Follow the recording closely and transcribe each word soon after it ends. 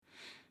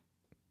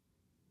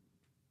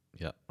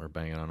Yeah, we're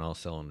banging on all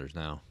cylinders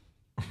now.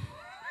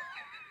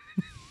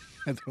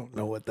 I don't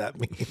know what that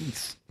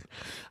means.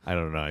 I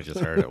don't know. I just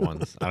heard it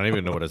once. I don't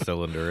even know what a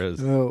cylinder is.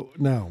 Oh,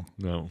 no.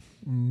 No.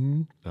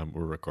 Mm-hmm.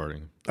 We're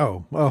recording.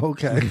 Oh,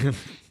 okay.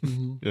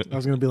 Mm-hmm. Yeah. I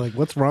was going to be like,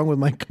 what's wrong with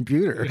my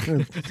computer?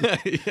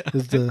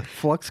 Is the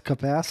flux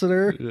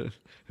capacitor Yeah.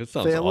 It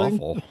sounds failing?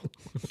 awful.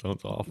 It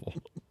sounds awful.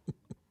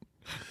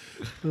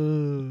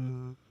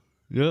 Uh,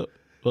 Yep.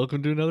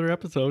 Welcome to another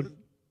episode.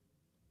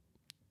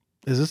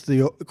 is this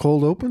the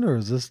cold open or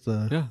is this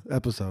the Yeah.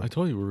 episode? I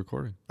told you we're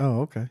recording.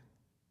 Oh, okay.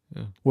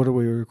 Yeah. What are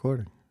we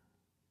recording?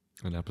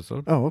 An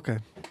episode. Oh, okay.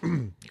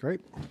 Great.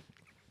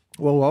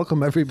 Well,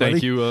 welcome everybody.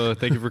 Thank you.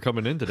 Thank you for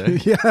coming in today.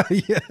 Yeah.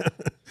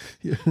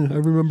 I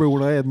remember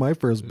when I had my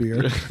first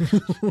beer.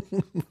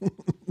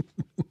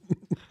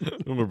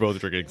 When we're both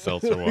drinking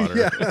seltzer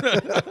water.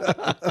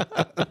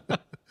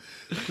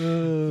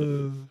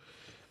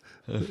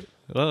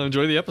 Well,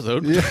 enjoy the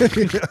episode.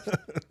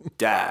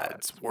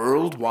 Dads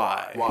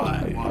Worldwide.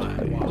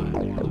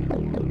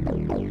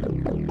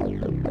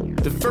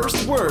 The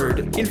first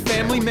word in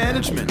family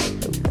management,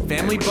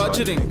 family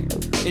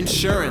budgeting,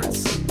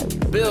 insurance,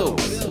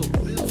 bills,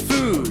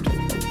 food,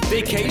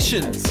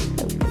 vacations,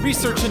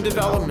 research and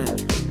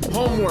development,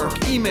 homework,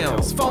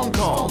 emails, phone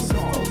calls.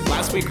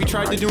 Last week we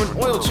tried to do an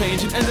oil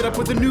change and ended up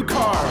with a new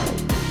car.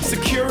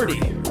 Security.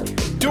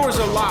 Doors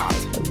are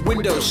locked,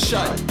 windows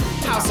shut,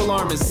 house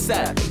alarm is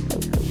set.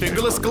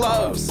 Fingerless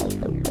gloves.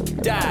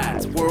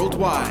 Dads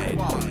Worldwide.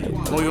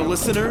 Loyal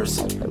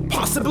listeners,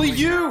 possibly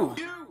you.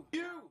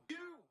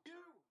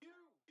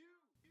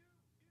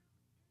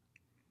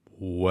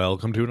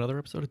 Welcome to another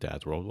episode of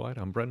Dads Worldwide.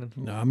 I'm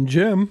Brendan. I'm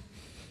Jim.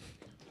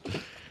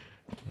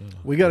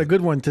 We got a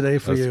good one today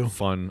for That's you.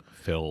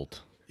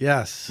 fun-filled.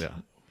 Yes. Yeah.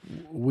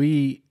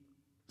 We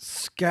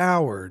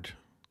scoured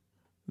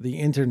the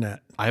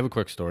internet. I have a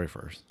quick story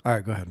first. All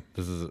right, go ahead.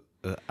 This is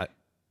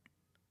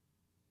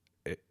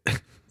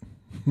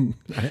You're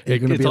gonna it's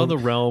be on able- the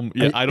realm.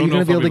 Yeah, I don't You're know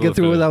gonna if be I'll able to get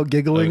through finish. without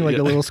giggling like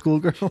yeah. a little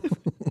schoolgirl.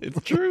 It's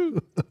true.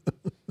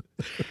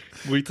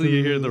 Wait till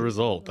you hear the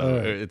result. All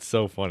right. It's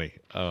so funny.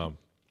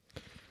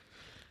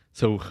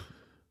 So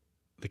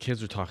the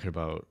kids are talking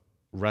about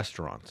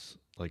restaurants,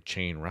 like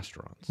chain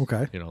restaurants.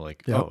 Okay. You know,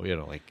 like Yep.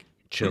 like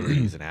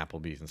Chili's and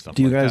Applebee's and stuff.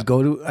 Do you like guys that.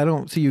 go to? I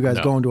don't see you guys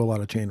No. going to a lot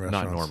of chain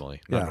restaurants. Not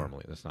normally. Yeah. Not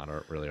normally. That's not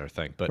really our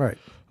thing. But Right.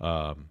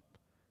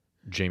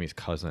 Jamie's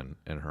cousin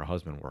and her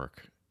husband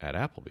work at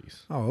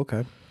Applebee's. Oh,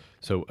 okay.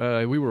 So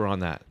we were on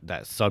that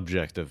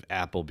subject of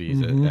Applebee's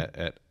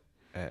Mhm.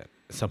 at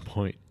some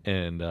point,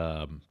 and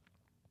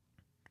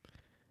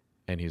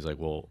he's like,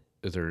 "Well,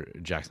 is there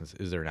an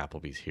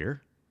Applebee's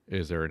here?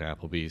 Is there an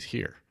Applebee's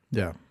here?"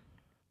 Yeah.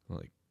 I'm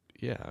like,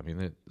 yeah, I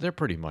mean they're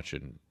pretty much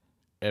in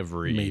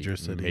every Major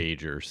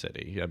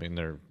city. I mean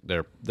they're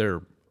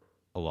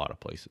a lot of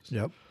places.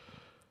 Yep.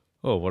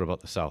 Oh, what about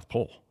the South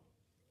Pole?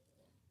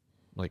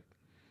 Like,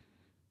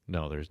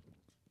 no, there's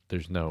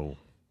no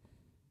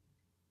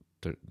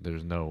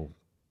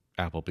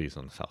Applebee's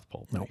on the South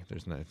Pole. No.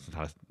 There's no. It's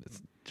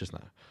just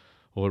not.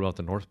 Well, what about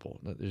the North Pole?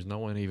 There's no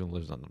one even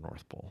lives on the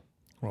North Pole.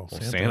 Well,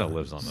 Well, Santa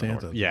lives on the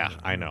North. Yeah,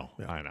 I know.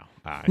 Yeah. I know.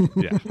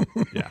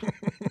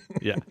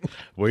 Yeah.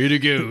 Way to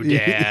go,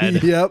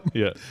 Dad. Yep.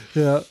 Yeah.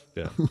 Yeah.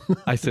 Yeah.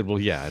 I said, well,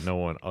 yeah, no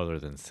one other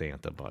than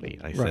Santa, buddy.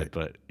 I said, Right.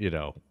 but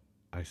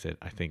I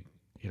think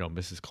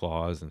Mrs.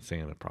 Claus and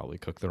Santa probably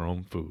cook their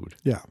own food.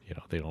 Yeah.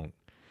 They don't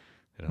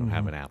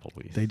have an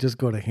Applebee's. They just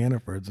go to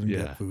Hannaford's and Yeah.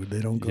 get food. They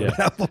don't go Yeah. to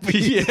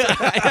Applebee's.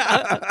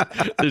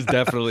 Yeah. There's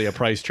definitely a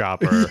price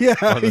chopper Yeah,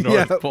 on the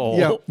North yeah, Pole.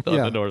 yeah, On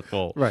yeah. the North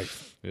Pole. Right.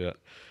 Yeah.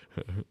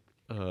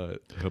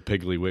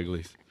 Piggly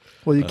Wigglies.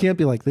 Well, you can't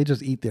be like, they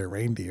just eat their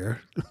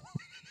reindeer.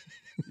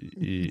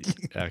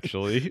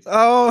 Actually.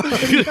 Oh,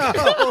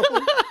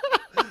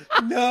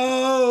 no.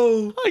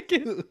 No. I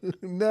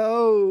can't.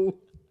 No.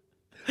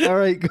 All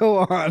right, go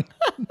on.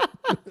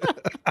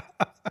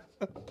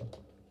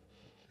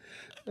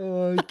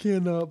 Oh, I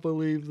cannot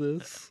believe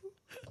this.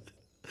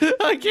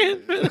 I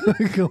can't.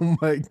 Oh,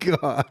 my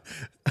God.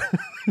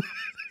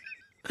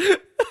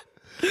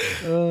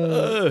 All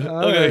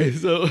Okay, right.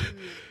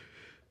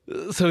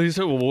 so he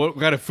said, well, what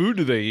kind of food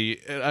do they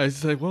eat? And I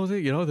was like, well,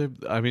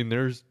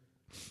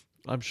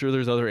 I'm sure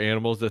there's other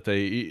animals that they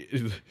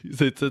eat. He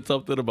said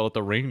something about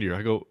the reindeer.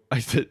 I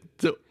said,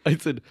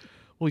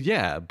 well,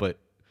 yeah, but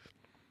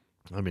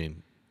I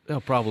mean, they'll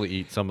probably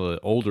eat some of the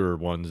older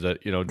ones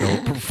that,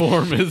 don't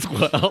perform as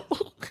well.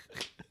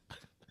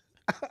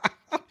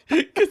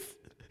 Because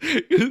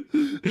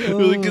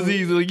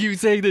he's like, you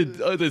saying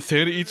that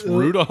Santa eats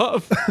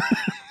Rudolph?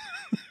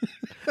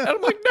 And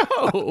I'm like,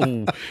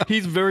 no,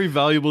 he's very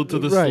valuable to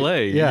the Right,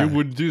 sleigh. yeah. You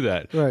wouldn't do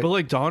that. Right. But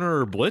like Donner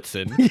or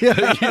Blitzen,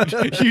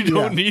 Yeah. you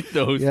don't Yeah. need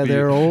those. Yeah,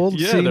 they're old,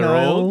 Yeah, they're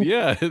senile. old.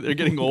 Yeah, they're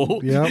getting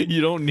old. Yep.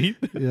 You don't need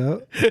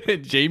them. Yeah.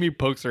 And Jamie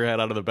pokes her head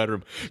out of the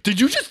bedroom.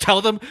 Did you just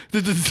tell them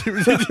that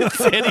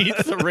Santa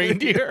eats the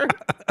reindeer?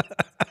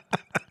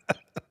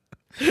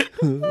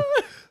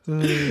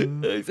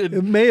 I said,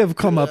 It may have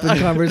come up in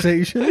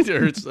conversation.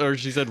 or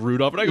she said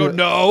Rudolph, and I go,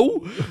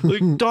 no,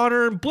 like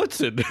Donner and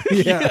Blitzen.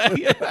 Yeah.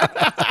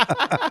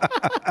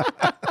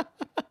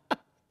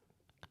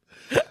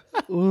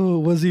 Ooh,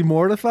 was he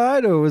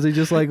mortified, or was he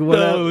just like, No, it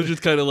whatever? was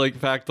just kind of like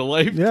fact to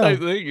life Yeah. type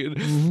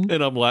thing,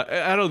 and I'm like,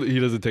 I don't. He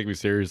doesn't take me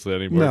seriously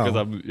anymore No. because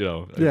I'm,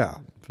 I Yeah.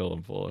 fill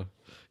him full of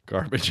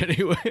garbage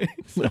anyway.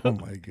 So, Oh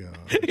my god.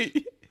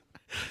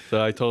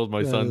 so I told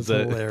my That sons is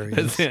that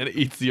hilarious. Santa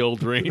eats the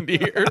old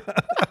reindeer.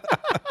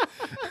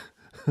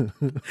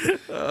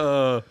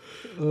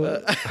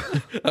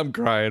 I'm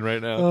crying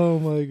right now. Oh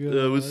my god.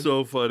 It was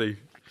so funny.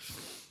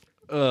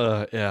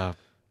 Yeah.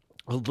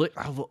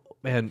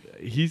 Man,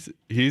 he's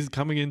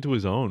coming into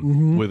his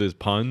own with his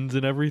puns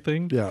and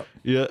everything. Yeah.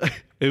 Yeah.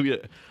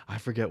 I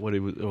forget what it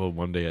was. Oh,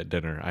 one day at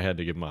dinner, I had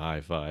to give him a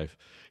high five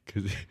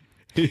because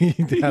He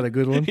had a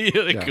good one. he had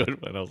a Yeah.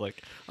 good one. I was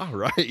like, all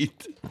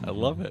right. I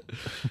love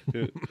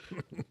it.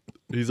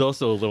 He's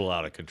also a little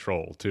out of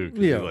control too. 'Cause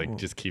Yeah. he like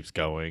just keeps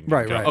going.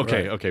 Right, right,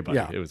 Okay, right. okay, buddy.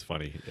 Yeah. It was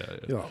funny. Yeah.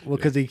 Yeah, well,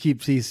 because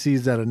he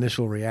sees that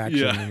initial reaction.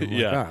 Yeah, and he's like,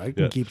 yeah, I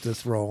can yeah. keep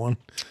this rolling.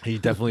 He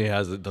definitely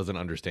doesn't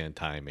understand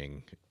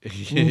timing,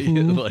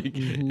 Mm-hmm. like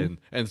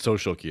and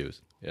social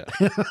cues. Yeah.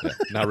 Yeah.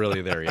 Not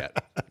really there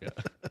yet. Yeah.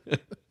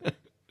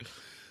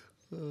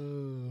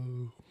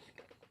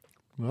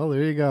 Well,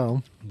 there you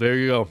go. There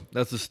you go.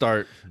 That's the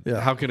start. Yeah.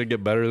 How can it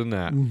get better than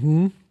that?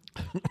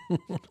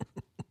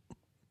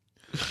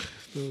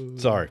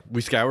 Sorry, we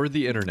scoured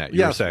the internet.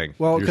 You were saying.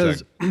 Well, You were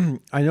because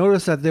saying. I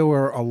noticed that there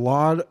were a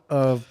lot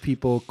of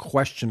people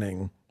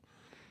questioning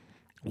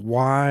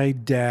why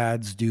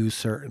dads do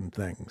certain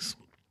things.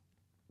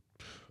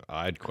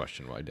 I'd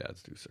question why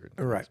dads do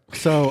certain. Right.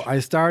 So I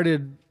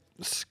started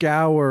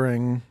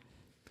scouring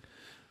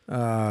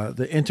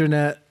the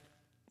internet,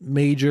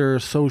 major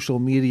social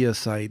media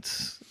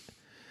sites,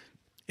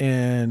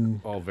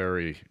 and All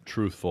very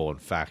truthful and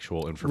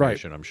factual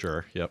information. I'm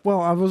sure. Yep. well,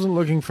 I wasn't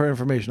looking for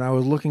information. I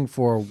was looking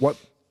for what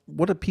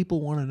do people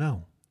want to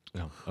know?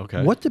 Oh,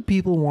 okay. What do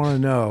people want to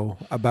know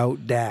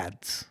about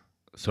dads?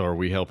 So are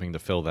we helping to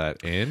fill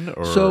that in,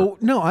 or So,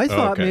 no, I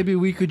thought okay. maybe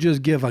we could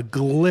just give a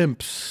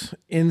glimpse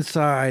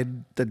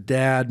inside the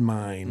dad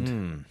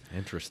mind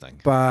Interesting.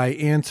 by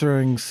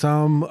answering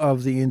some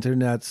of the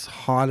internet's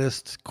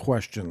hottest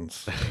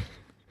questions.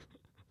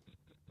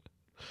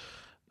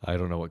 I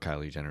don't know what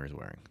Kylie Jenner is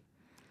wearing.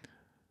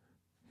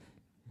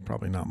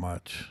 Probably not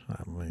much.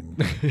 I mean,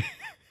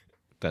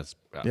 That's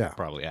Yeah.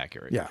 probably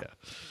accurate. Yeah. Yeah.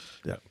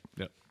 yeah.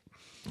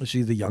 Yeah. Is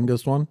she the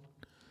youngest one?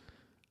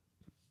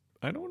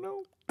 I don't know.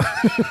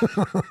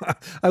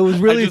 I was I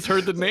really just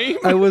heard the name.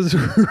 I was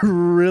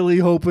really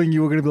hoping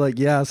you were going to be like,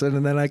 yes,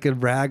 and then I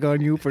could rag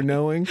on you for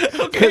knowing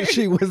that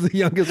she was the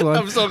youngest one.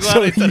 I'm so glad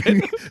I said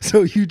you,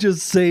 so you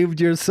just saved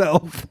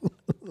yourself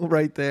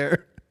right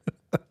there.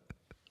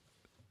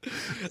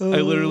 I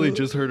literally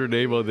just heard her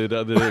name on the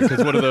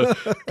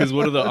because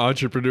one of the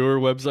entrepreneur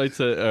websites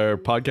or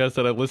podcasts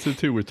that I listened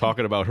to were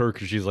talking about her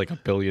because she's like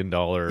 $1 billion.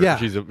 Yeah.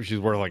 She's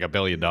worth like $1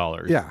 billion.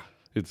 Yeah.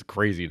 It's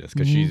craziness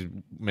because she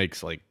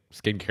makes like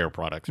skincare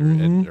products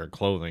or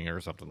clothing or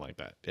something like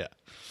that. Yeah.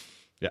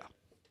 Yeah.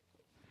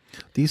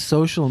 These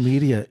social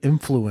media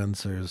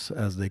influencers,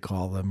 as they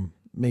call them,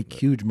 make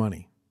huge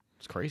money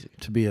It's crazy.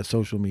 to be a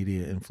social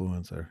media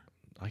influencer.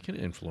 I can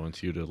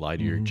influence you to lie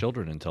to your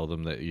children and tell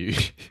them that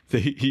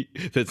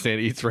that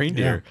Santa eats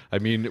reindeer. I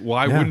mean,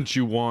 why Yeah. wouldn't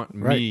you want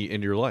me Right.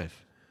 in your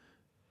life?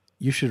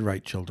 You should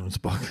write children's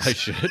books. I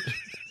should.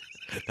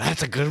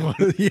 That's a good one.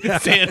 Yeah.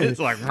 Santa's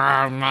like,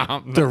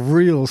 mom. The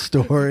real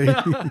story.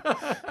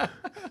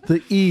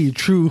 The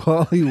True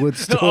Hollywood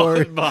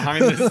story.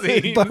 Behind the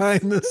scenes.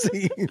 Behind the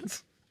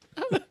scenes.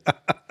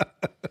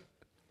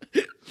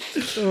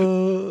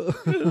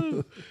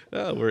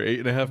 Yeah, we're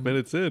 8.5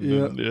 minutes in.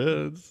 Yeah. And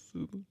it's,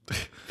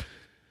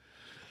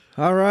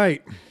 All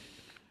right.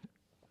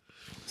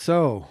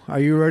 So, are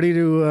you ready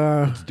to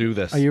let's do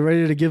this. are you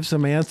ready to give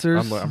some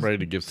answers I'm ready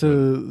to give some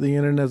to the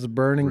internet's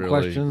burning really,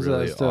 questions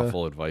really as to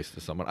awful advice to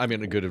someone. I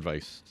mean, a good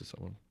advice to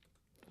someone.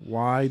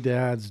 why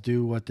dads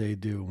do what they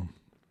do?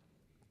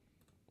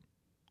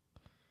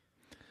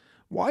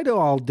 Why do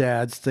all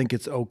dads think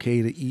it's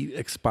okay to eat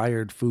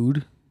expired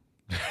food?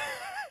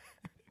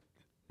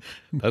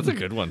 That's a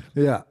good one.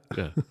 Yeah.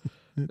 Yeah.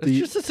 It's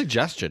just a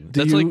suggestion.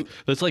 do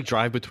That's like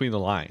drive between the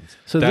lines.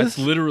 So that's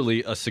this-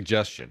 literally a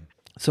suggestion.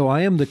 So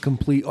I am the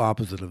complete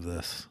opposite of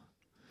this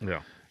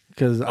Yeah.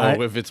 because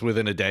If it's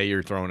within a day,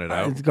 you're throwing it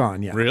out. it's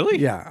gone. Yeah. Really?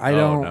 Yeah. I Oh,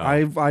 don't.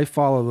 no. I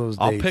follow those.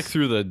 I'll dates. pick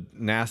through the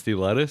nasty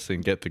lettuce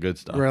and get the good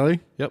stuff. Really?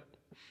 Yep.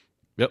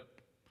 Yep.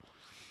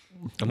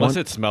 Unless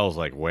it smells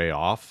like way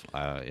off.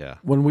 Yeah.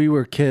 When we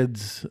were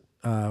kids,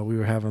 we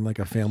were having like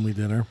a family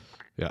dinner,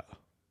 Yeah.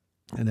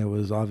 and it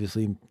was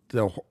obviously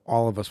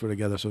all of us were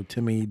together. So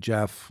Timmy,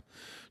 Jeff,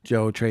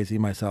 Joe, Tracy,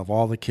 myself,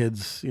 all the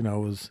kids. You know,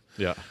 was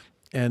Yeah.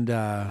 and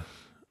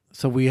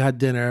so we had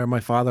dinner.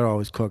 My father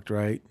always cooked,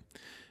 right?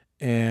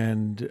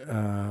 And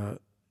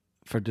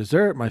for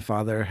dessert, my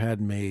father had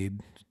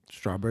made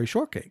strawberry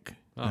shortcake.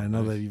 I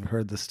know that you've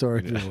heard the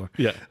story before.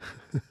 Yeah.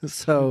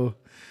 So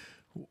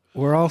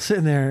we're all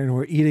sitting there and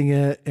we're eating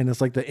it, and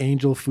it's like the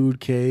angel food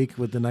cake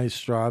with the nice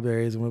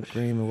strawberries and whipped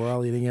cream, and we're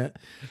all eating it.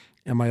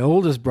 And my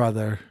oldest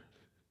brother,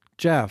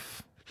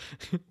 Jeff,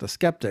 the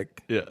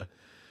skeptic Yeah.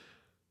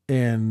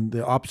 and the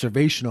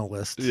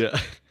observationalist, Yeah.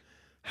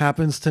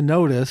 happens to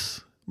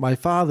notice my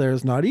father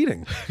is not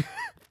eating.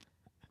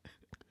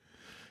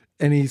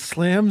 And he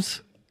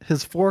slams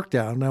his fork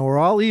down. Now we're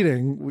all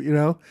eating, you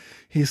know.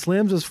 He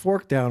slams his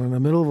fork down in the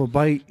middle of a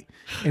bite,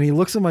 and he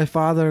looks at my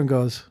father and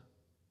goes,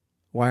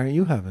 "Why aren't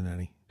you having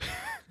any?"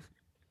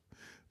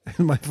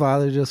 And my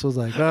father just was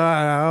like,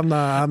 I'm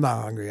not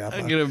hungry. I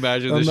can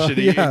imagine the I'm not-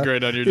 shitty yeah,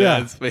 grin on your yeah,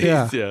 dad's face.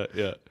 yeah.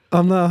 Yeah.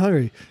 I'm not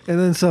hungry. And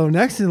then so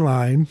next in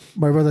line,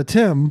 my brother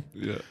Tim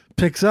Yeah.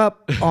 picks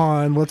up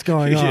on what's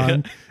going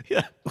on,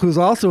 Yeah. who's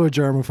also a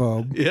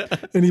germaphobe. Yeah.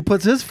 And he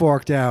puts his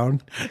fork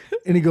down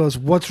and he goes,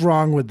 "What's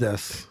wrong with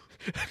this?"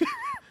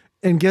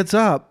 And gets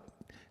up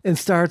and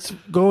starts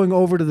going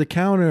over to the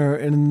counter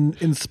and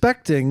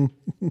inspecting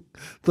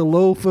the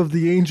loaf of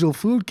the angel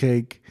food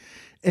cake,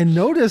 and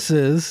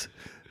notices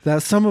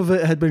that some of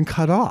it had been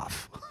cut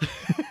off.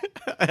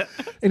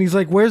 And he's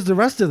like, "Where's the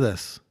rest of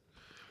this?"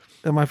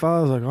 And my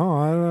father's like, "Oh,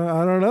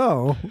 I don't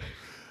know."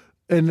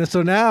 And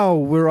so now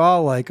we're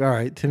all like, all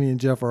right, Timmy and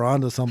Jeff are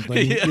onto something,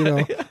 you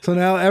know? So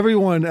now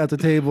everyone at the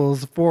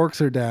tables,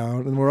 forks are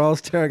down, and we're all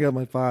staring at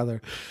my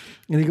father.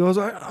 And he goes,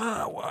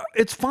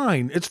 "It's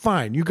fine. It's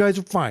fine. You guys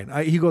are fine."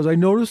 He goes, "I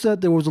noticed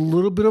that there was a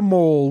little bit of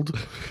mold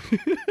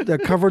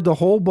that covered the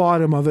whole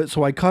bottom of it,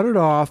 so I cut it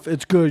off.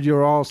 It's good.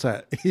 You're all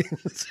set."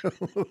 So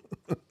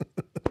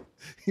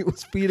he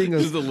was feeding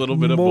us Just a little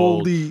bit of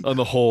mold moldy on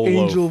the whole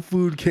angel loaf.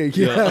 food cake.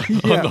 Yeah.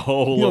 Yeah, On the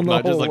whole Yeah, loaf, on the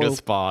not just whole like a loaf.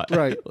 spot.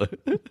 Right.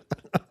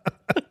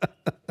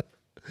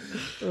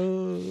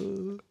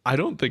 I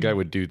don't think I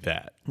would do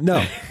that.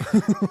 No.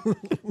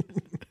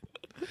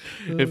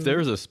 If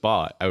there's a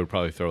spot, I would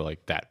probably throw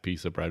like that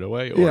piece of bread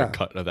away or Yeah.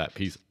 cut that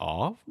piece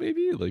off,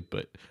 maybe. Like,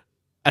 but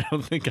I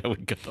don't think I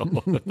would go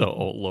the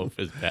whole loaf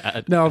is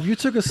bad. Now, if you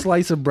took a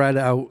slice of bread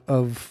out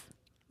of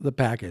the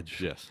package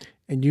Yes.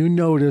 and you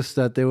noticed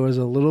that there was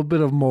a little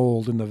bit of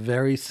mold in the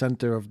very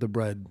center of the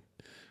bread,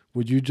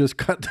 would you just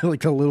cut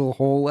like a little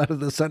hole out of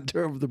the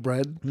center of the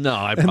bread? No,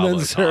 I'd And then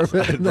probably serve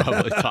toss it. it. I'd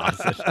probably toss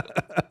it.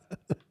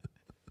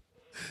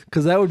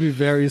 Because that would be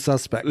very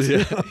suspect.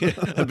 Yeah.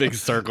 A big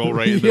circle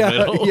right in the yeah,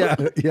 middle.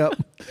 yep.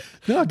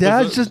 No,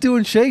 Dad's just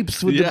doing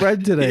shapes with the Yeah,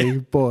 bread today,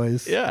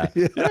 boys. Yeah.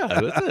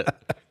 That's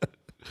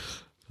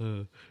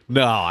it.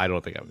 No, I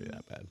don't think I would be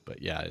that bad.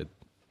 But yeah,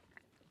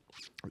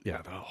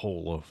 the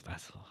whole loaf.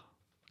 That's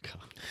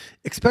God.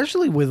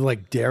 Especially with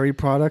like dairy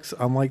products,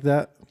 I'm like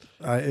that.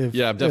 I'm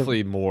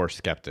definitely more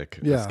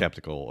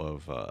skeptical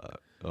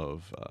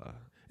of.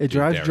 It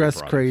drives dairy Dress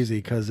products. crazy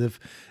because if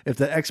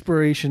the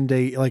expiration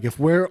date, like if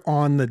we're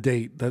on the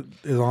date that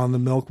is on the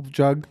milk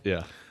jug,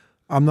 Yeah.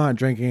 I'm not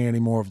drinking any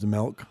more of the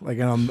milk. Like,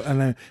 and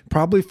I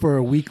probably for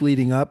a week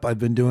leading up, I've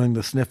been doing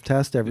the sniff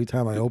test every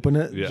time I open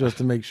it Yeah. just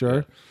to make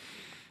sure.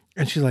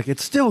 And she's like,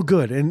 "It's still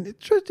good," and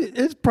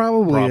it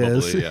probably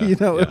is. yeah, You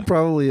know, yeah. it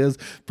probably is.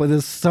 But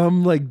there's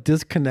some like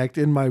disconnect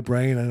in my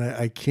brain, and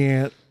I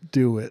can't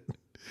do it.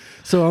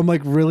 So I'm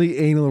like really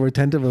anal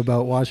retentive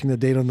about watching the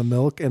date on the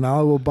milk, and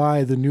I will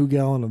buy the new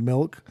gallon of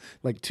milk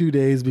like 2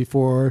 days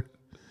before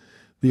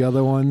the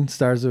other one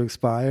starts to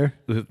expire.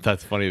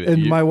 That's funny. That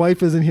And you, my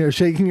wife isn't here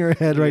shaking her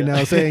head right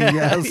now saying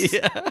yes.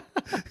 yeah.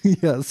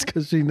 Yes,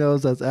 because she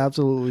knows that's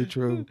absolutely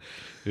true.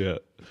 Yeah.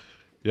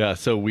 Yeah.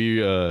 So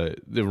it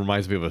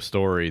reminds me of a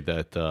story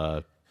that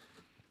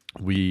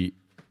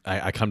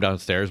I come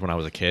downstairs when I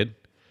was a kid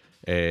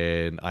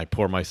and I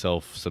pour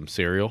myself some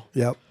cereal.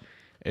 Yep.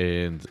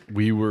 And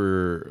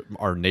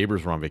our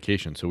neighbors were on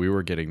vacation. So we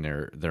were getting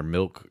their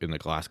milk in the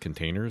glass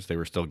containers. They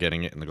were still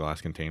getting it in the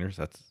glass containers.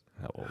 That's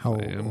how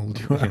old I am. old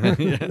you are.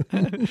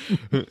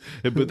 Yeah.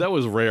 But that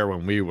was rare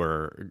when we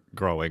were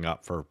growing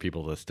up for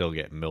people to still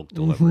get milk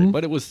delivery.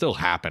 But it was still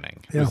happening.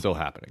 It Yeah. was still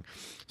happening.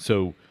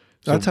 So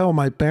That's how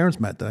my parents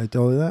met. Did I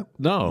tell you that?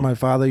 No. My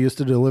father used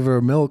to deliver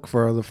milk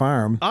for the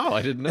farm. Oh,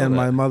 I didn't know and that.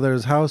 my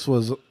mother's house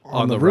was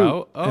on the route?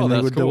 route. Oh, and they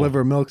that's would cool.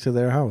 deliver milk to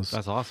their house.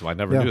 That's awesome. I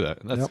never Yeah. knew that.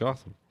 That's Yep.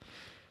 awesome.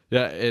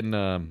 Yeah,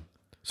 and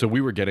so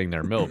we were getting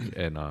their milk,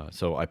 and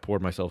so I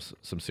poured myself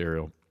some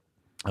cereal.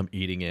 I'm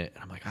eating it,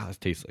 and I'm like, this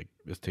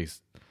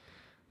tastes.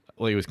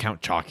 Well, it was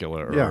Count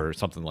Chocula or Yeah.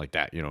 something like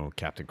that,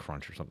 Captain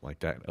Crunch or something like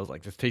that. I was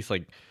like, this tastes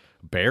like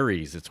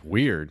berries. It's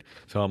weird.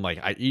 So I'm like,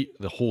 I eat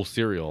the whole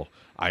cereal.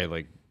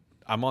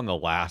 I'm on the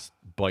last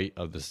bite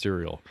of the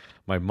cereal.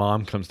 My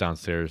mom comes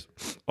downstairs.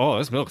 "Oh,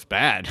 this milk's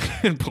bad,"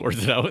 and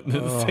pours it out in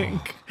the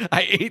sink.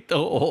 I ate the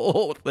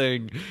whole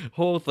thing.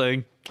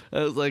 I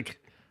was like,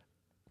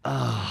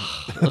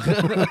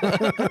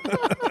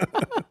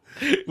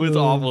 it was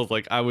almost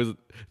like I was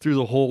through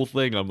the whole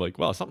thing. I'm like,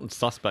 wow, something's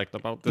suspect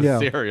about this Yeah.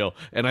 cereal,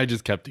 and I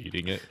just kept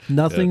eating it.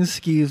 Nothing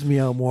skeeves me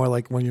out more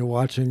like when you're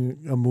watching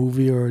a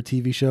movie or a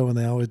TV show and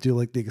they always do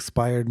like the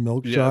expired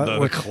milk Yeah, shot the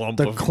with clump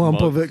the of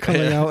clump of milk. it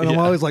coming out. And I'm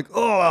Yeah. always like,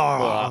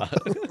 oh.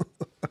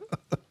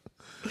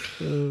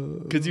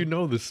 Because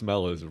the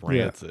smell is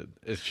rancid.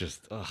 It's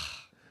just,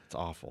 it's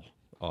awful.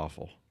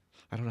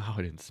 I don't know how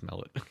I didn't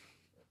smell it.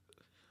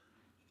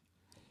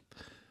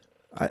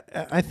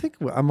 I think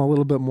I'm a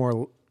little bit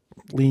more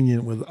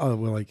lenient with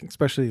like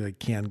especially like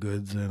canned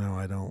goods. You know,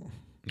 I don't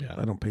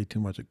pay too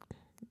much,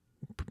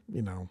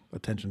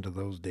 attention to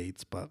those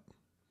dates, but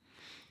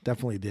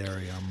definitely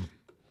dairy.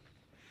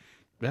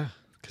 Yeah,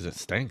 because it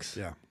stinks.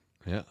 Yeah.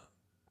 Yeah.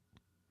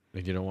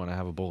 And you don't want to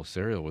have a bowl of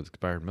cereal with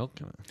expired milk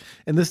in it.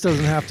 And this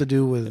doesn't have to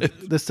do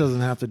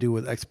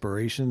with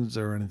expirations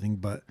or anything,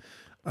 but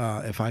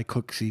if I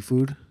cook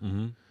seafood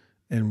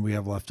and we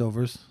have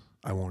leftovers,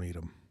 I won't eat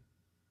them.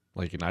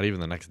 Like not even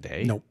the next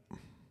day? Nope.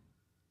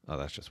 Oh,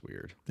 that's just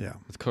weird. Yeah.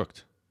 It's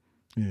cooked.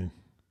 Yeah.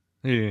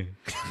 Yeah.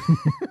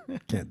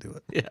 Can't do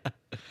it.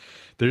 Yeah.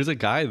 There's a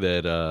guy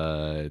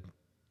that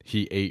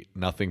he ate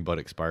nothing but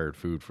expired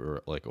food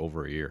for like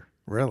over a year.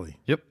 Really?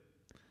 Yep.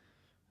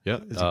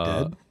 Yep. Is he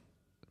dead?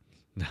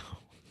 No.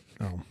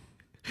 Oh.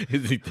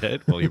 Is he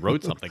dead? Well, he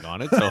wrote something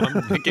on it, so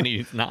I'm thinking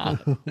he's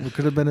not. It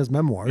could have been his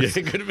memoirs.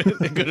 Yeah, it could have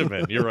been. It could have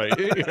been. You're right.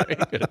 You're right.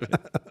 It could have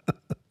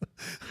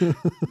been.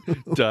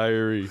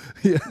 Diary.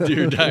 Yeah.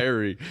 Dear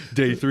diary.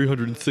 Day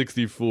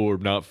 364.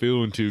 Not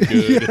feeling too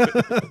good.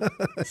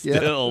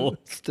 Still.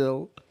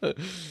 Still.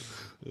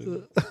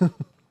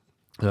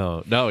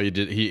 No, he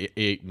did. He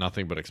ate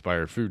nothing but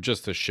expired food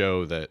just to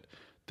show that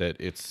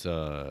it's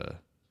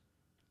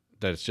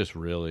just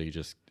really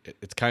just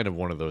it's kind of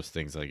one of those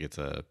things like it's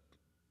a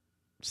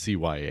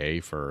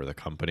CYA for the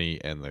company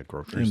and the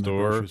grocery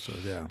store,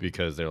 yeah.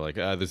 because they're like,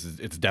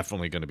 it's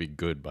definitely going to be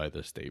good by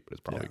this date, but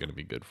it's probably going to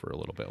be good for a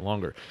little bit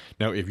longer.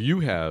 Now, if you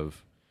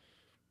have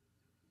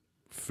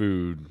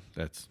food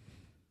that's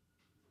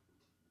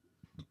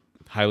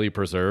highly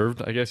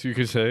preserved, I guess you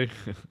could say,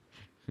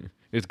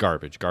 it's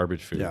garbage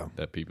food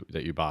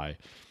that you buy.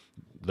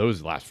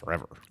 Those last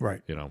forever,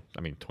 Right?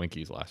 I mean,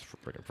 Twinkies last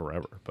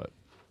forever, but.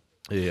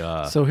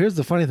 So here's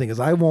the funny thing is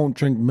I won't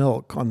drink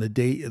milk on the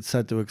date it's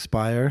set to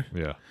expire.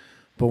 Yeah.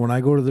 But when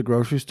I go to the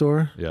grocery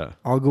store, Yeah.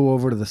 I'll go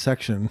over to the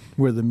section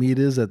where the meat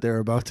is that they're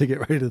about to get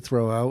ready to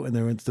throw out, and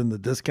it's in the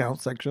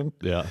discount section.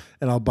 Yeah.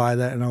 And I'll buy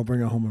that and I'll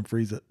bring it home and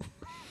freeze it.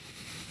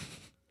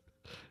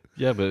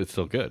 Yeah, but it's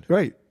still good.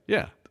 Right.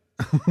 Yeah.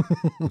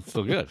 It's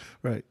still good.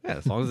 Right. Yeah,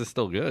 as long as it's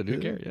still good. Who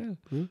cares?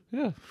 Yeah.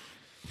 Yeah.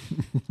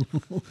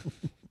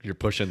 You're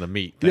pushing the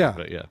meat thing, Yeah.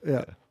 but yeah.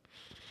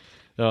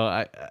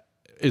 Yeah.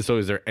 So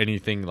is there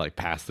anything like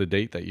past the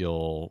date that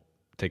you'll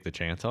take the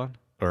chance on?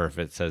 Or if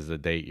it says the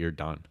date, you're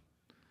done.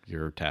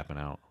 You're tapping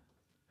out.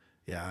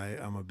 Yeah,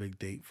 I'm a big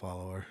date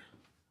follower.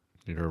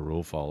 You're a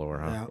rule follower,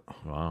 huh?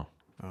 Yeah. Wow.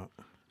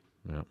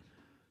 Yeah.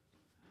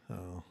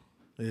 So,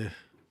 yeah.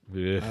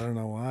 Yeah. I don't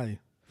know why.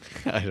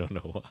 I don't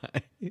know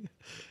why.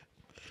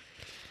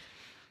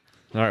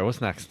 All right, what's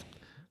next?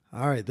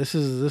 All right, this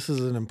is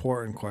an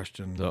important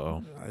question.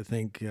 Uh-oh. I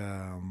think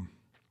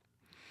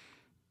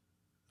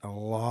a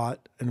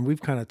lot, and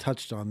we've kind of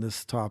touched on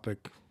this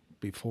topic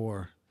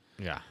before.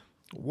 Yeah.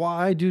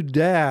 Why do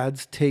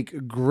dads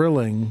take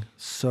grilling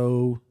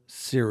so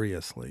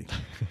seriously?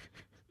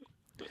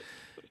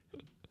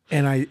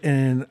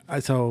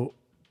 So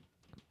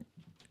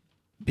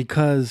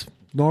because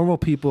normal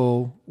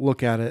people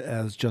look at it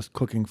as just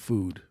cooking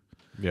food.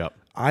 Yep.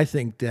 I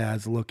think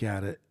dads look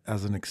at it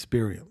as an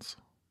experience.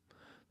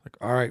 Like,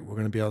 all right, we're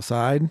going to be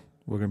outside.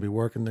 We're going to be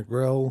working the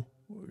grill.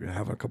 We're going to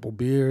have a couple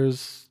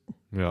beers.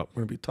 Yep.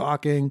 We're going to be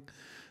talking.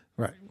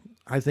 Right.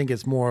 I think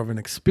it's more of an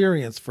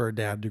experience for a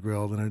dad to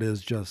grill than it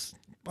is just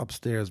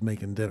upstairs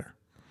making dinner.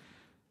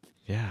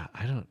 Yeah,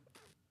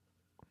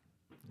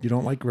 You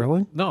don't like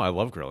grilling? No, I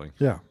love grilling.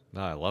 Yeah.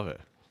 No, I love it.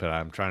 But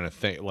I'm trying to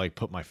think, like,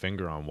 put my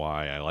finger on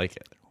why I like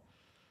it.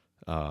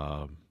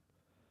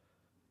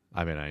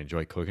 I mean, I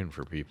enjoy cooking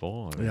for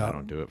people. I mean, Yeah. I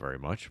don't do it very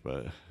much,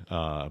 but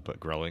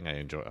grilling, I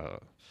enjoy.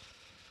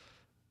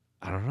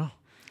 I don't know.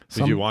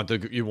 So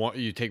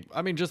you take.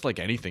 I mean, just like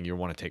anything, you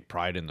want to take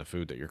pride in the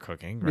food that you're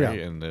cooking, right?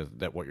 Yeah. And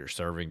that what you're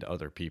serving to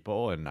other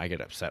people. And I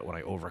get upset when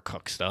I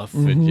overcook stuff,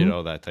 Mm-hmm.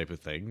 and that type of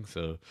thing.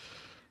 So,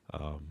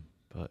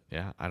 but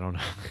yeah, I don't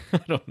know. I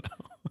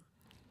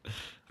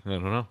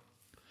don't know.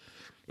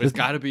 It's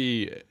got to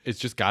be. It's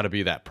just got to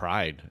be that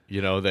pride,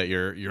 that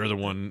you're the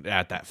one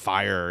at that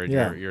fire, and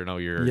Yeah. you're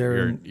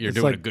It's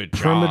doing like a good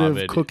primitive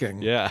job.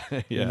 cooking, Yeah.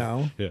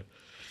 know? Yeah.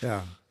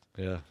 Yeah.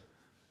 Yeah.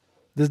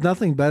 There's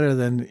nothing better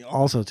than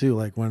also too,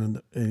 like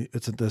when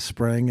it's the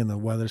spring and the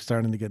weather's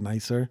starting to get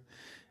nicer,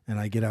 and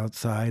I get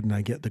outside and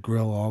I get the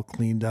grill all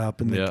cleaned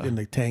up and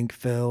the tank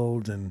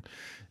filled and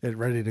it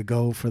ready to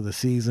go for the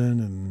season,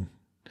 and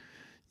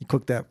you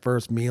cook that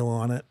first meal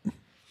on it.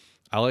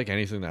 I like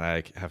anything that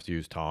I have to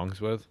use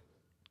tongs with.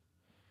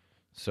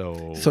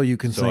 So you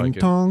can sing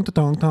tong to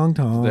tong tong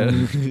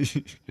tong.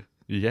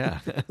 Yeah.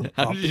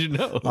 How did you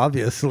know?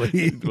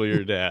 Obviously. Well,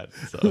 your dad.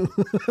 So.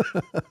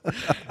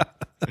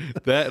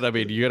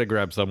 You got to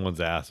grab someone's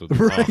ass with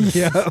the tongs.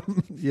 Yeah.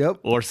 Yep.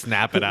 Or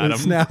snap it at him.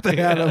 Snap it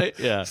at him.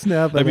 Yeah.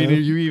 Snap it I mean, at him.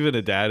 are you even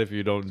a dad if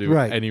you don't do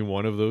Right. any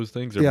one of those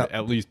things? Or Yeah.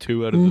 at least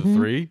 2 out of the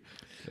 3?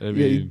 I Yeah,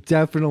 you mean,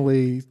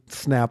 definitely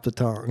snap the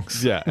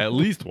tongs. yeah, at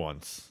least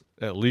once.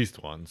 At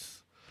least once.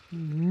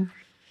 Mm-hmm.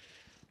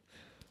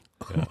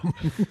 Yeah.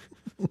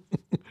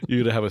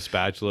 You're gonna have a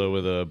spatula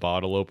with a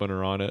bottle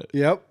opener on it.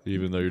 Yep.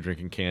 Even though you're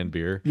drinking canned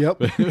beer. Yep.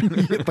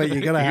 But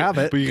you gotta have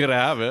it. But you gotta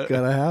have it.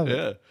 Gotta have it.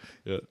 Yeah.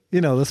 Yeah.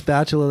 You know, the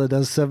spatula that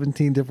does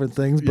 17 different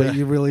things, but Yeah.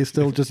 you really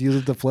still just use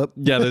it to flip.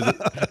 Yeah,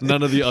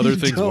 none of the other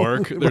things don't,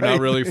 work. They're right. not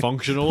really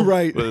functional.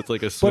 Right. But it's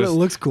like a But Swiss. it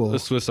looks cool. A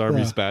Swiss Army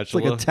Yeah.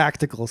 spatula. It's like a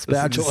tactical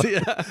spatula.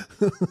 Yeah.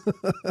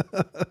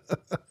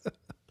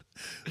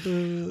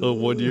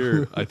 One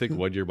year, I think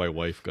my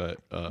wife got,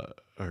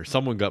 or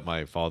someone got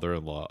my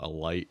father-in-law a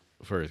light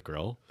for his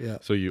grill. Yeah.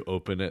 So you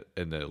open it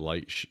and the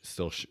light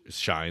still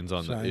shines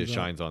on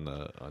Shines on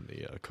the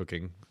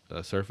cooking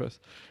surface.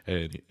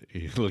 And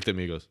he looked at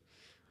me and goes,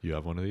 "You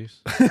have one of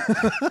these?"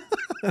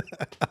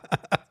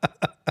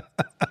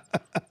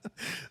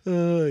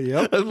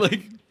 Yep. I'm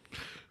like,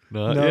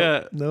 "Not No,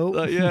 yet. Nope.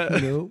 Not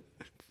yet. Nope.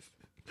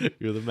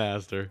 You're the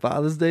master."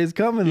 Father's Day's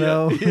coming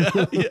though. Yeah.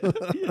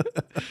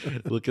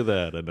 Look at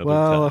that. Another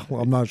Well, time.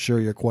 I'm not sure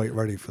you're quite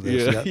ready for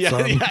this yet. Yeah,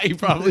 son. yeah, he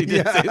probably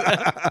did say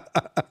that.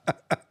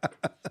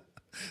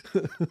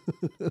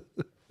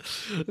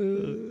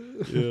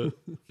 Yeah.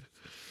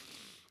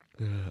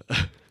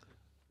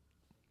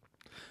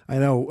 I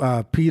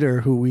know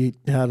Peter, who we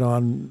had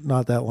on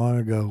not that long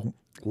ago,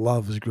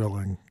 loves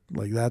grilling.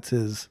 Like that's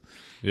his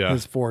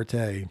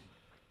forte.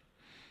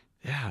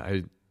 Yeah,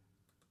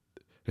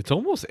 it's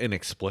almost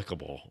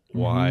inexplicable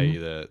why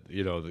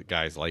the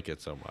guys like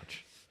it so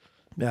much.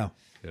 Yeah.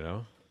 You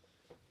know?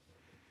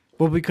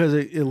 Well, because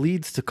it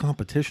leads to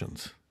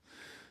competitions.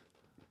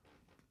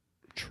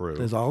 True.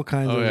 There's all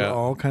kinds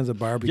of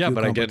barbecue. Yeah,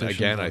 but competitions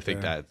again, I out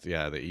think there. that's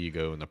the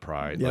ego and the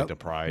pride, Yep. like the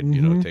pride,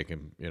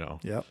 taking,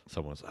 Yep.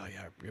 someone's, oh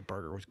yeah, your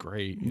burger was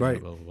great, Right.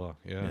 blah blah blah.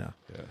 Yeah.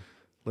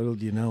 Little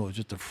do you know, it's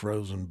just a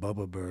frozen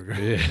Bubba burger.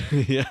 Yeah.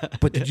 Yeah.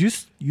 But did you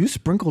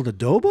sprinkled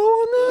adobo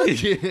on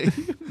that?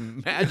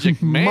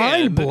 Magic man.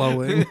 Mind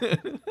blowing.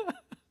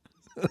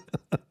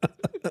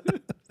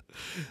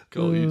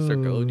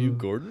 Start calling you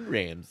Gordon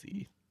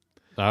Ramsay.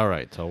 All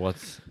right, so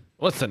what's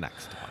the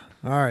next one?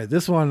 All right,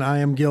 this one I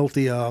am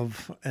guilty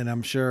of, and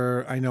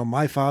I know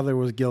my father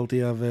was guilty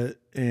of it,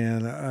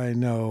 and I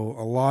know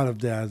a lot of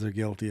dads are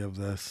guilty of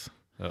this.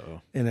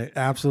 Uh-oh. And it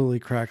absolutely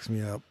cracks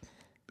me up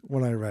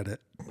when I read it,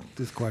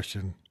 this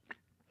question.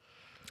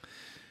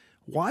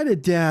 Why do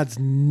dads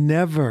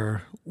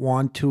never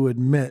want to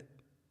admit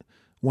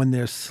when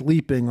they're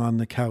sleeping on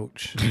the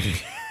couch?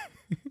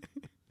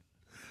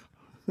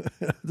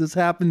 This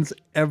happens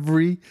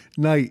every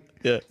night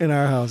in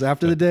our house.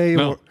 After the day,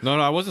 No,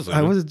 I wasn't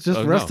sleeping. I was just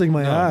resting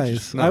my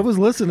eyes. No. I was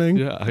listening.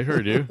 Yeah, I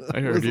heard you.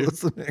 I heard you.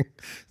 Listening.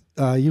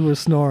 You were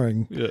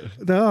snoring. Yeah.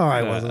 No,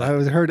 I wasn't. I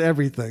heard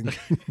everything.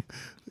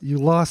 You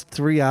lost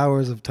 3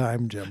 hours of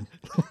time, Jim.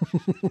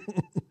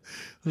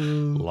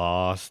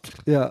 Lost.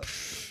 Yeah.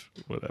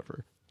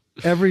 Whatever.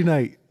 Every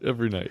night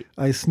Every night.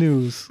 I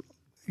snooze,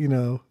 You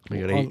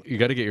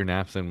got to get your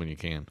naps in when you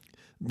can.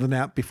 the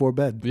nap before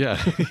bed. Yeah.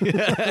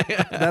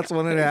 That's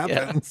when it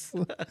happens.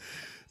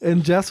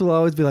 And Jess will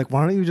always be like,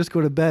 "Why don't you just go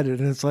to bed?"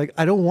 And it's like,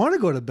 I don't want to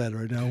go to bed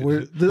right now. I'm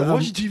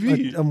watching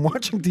TV. I'm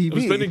watching TV.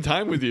 I'm spending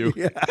time with you.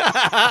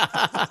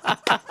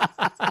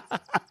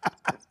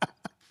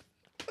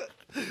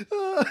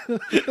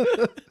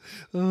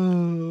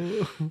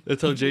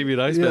 That's how Jamie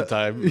and I spend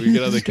time. We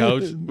get on the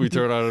couch, we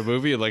turn on a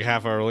movie, and like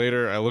half hour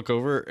later, I look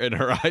over and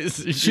her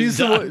eyes. She's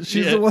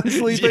the one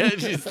sleeping. Yeah,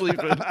 she's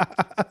sleeping.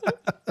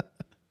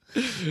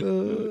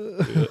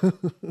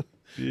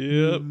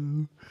 Yep.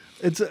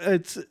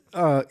 It's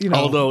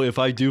Although if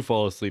I do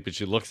fall asleep and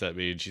she looks at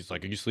me and she's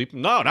like, "Are you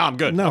sleeping?" No, I'm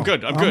good. No, I'm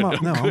good. I'm good.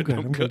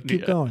 I'm good.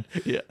 Keep going.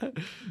 Yeah.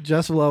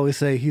 Jess will always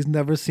say he's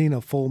never seen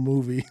a full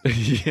movie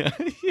Yeah.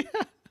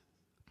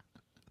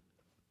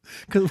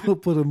 because we'll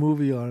put a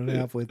movie on and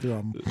halfway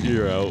through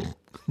You're out.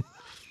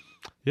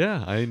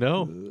 Yeah, I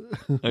know.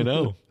 I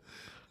know.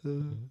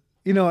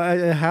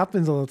 It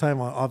happens all the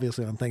time.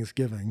 Obviously on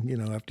Thanksgiving,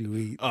 after you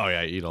eat. Oh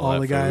yeah, eat All that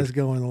the guys food.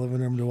 go in the living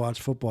room to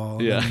watch football.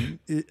 And Yeah.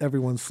 then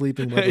everyone's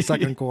sleeping by the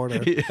second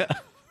quarter. Yeah.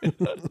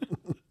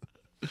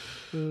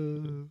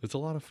 It's a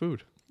lot of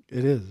food.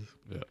 It is.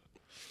 Yeah.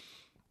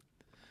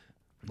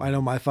 I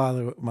know my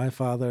father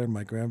and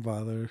my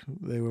grandfather,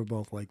 they were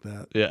both like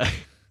that. Yeah.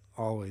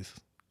 Always.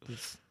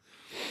 It's-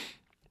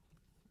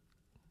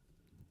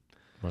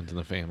 Runs in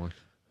the family.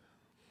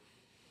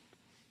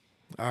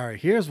 all right,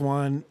 here's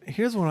one.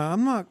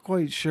 I'm not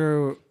quite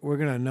sure we're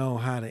going to know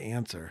how to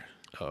answer.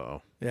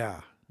 Oh.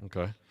 Yeah.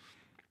 Okay.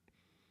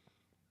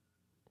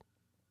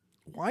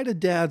 Why do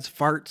dads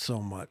fart so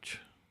much?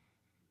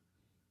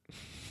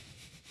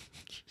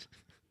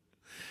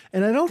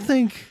 And I don't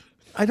think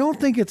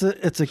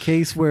it's a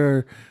case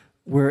where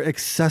we're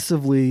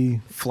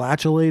excessively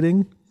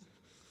flatulating.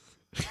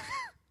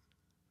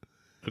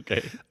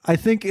 Okay. I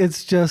think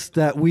it's just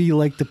that we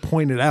like to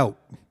point it out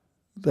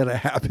that it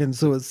happens,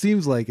 so it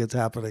seems like it's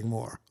happening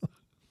more.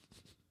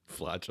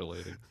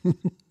 Flatulating. Is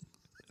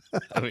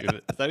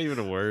that even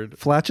a word?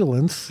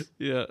 Flatulence.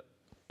 Yeah.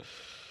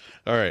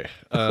 All right.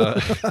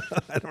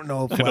 I don't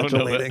know if I don't know.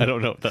 flatulating. I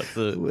don't know if that's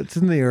the. It's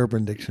in the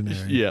Urban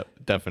Dictionary. Yeah,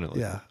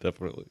 definitely. Yeah.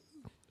 Definitely.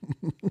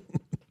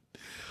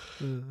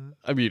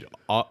 I mean,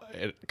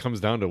 it comes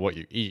down to what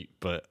you eat,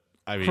 but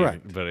I mean,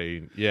 Correct.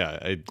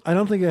 I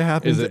don't think it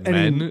happens. is it to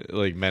any- men,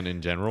 like men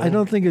in general? I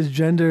don't think it's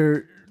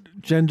gender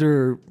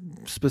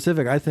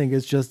specific. I think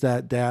it's just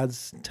that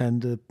dads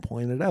tend to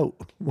point it out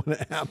when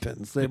it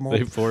happens. They're more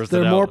force it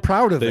they're more out.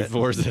 proud of They it.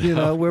 force it You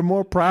know, out. we're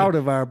more proud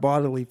of our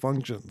bodily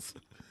functions.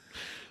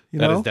 You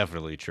That know, is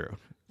definitely true.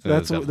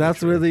 that's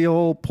where the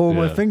old pull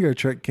my Yeah. finger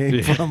trick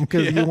came from,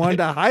 because you wanted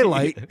to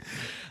highlight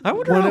I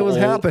wonder when how it was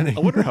old- happening.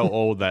 I wonder how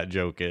old that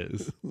joke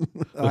is.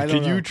 I Like,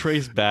 don't can know. you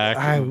trace back?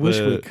 I wish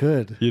we the-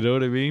 could. You know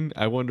what I mean?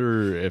 I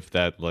wonder if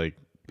that like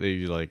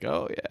they like,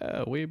 oh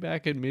yeah, way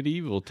back in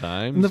medieval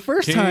times. And the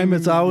first King time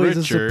it's always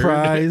Richard. a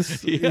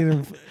surprise, Yeah. you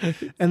know,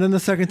 and then the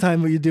second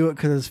time you do it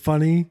because it's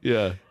funny,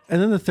 Yeah.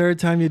 and then the third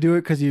time you do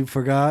it because you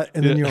forgot,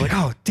 and then Yeah. you're like,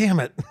 oh damn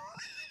it,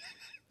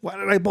 why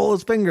did I pull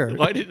his finger?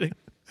 Why did they?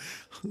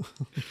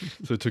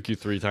 So it took you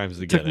 3 times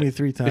to get Took me it.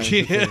 3 times.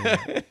 to figure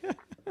it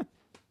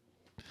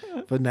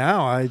out. But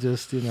now I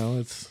just,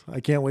 I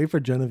can't wait for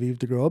Genevieve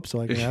to grow up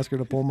so I can ask her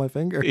to pull my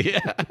finger. Yeah.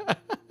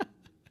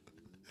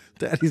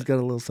 Daddy's got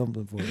a little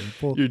something for me.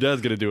 Pull. Your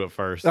dad's gonna do it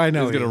first. I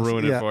know He's he gonna is.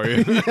 ruin Yeah. it for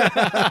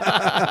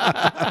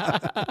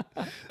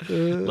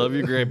you. Love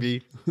you,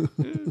 Grampy.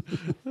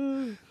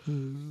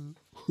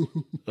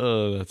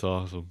 Oh, that's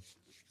awesome.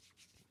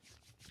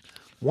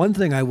 One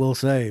thing I will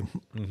say,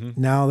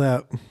 now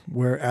that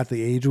we're at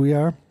the age we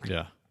are,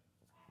 Yeah.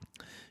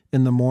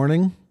 in the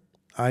morning,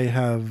 I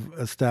have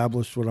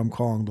established what I'm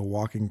calling the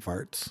walking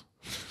farts.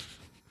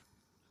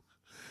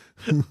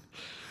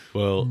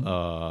 Well,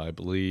 I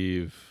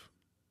believe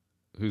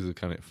who's the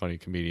kind of funny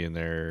comedian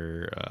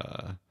there?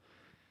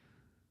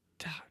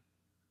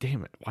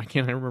 Damn it! Why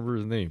can't I remember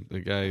his name? The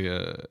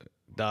guy,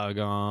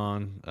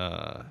 doggone,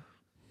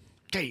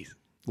 Gaze.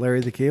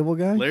 Larry the Cable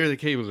Guy? Larry the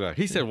Cable Guy.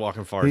 He said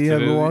walking farts. He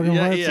had And the walking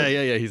yeah, farts?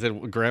 Yeah. He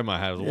said grandma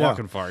has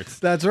walking farts.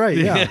 That's right,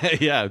 yeah.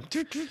 yeah.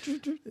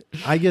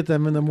 I get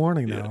them in the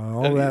morning now.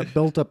 All that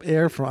built up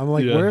air from, I'm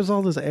like, Yeah. where's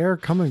all this air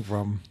coming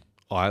from?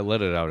 Oh, I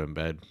let it out in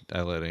bed.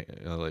 I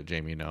let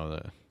Jamie know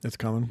that. It's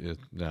coming.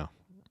 No.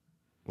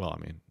 Well,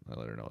 I mean, I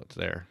let her know it's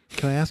there.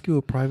 Can I ask you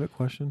a private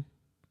question?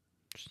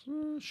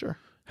 Sure.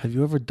 Have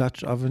you ever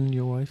Dutch oven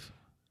your wife?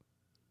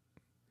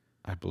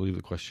 I believe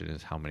the question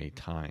is how many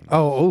times.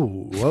 Oh,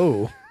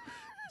 whoa.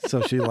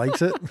 So she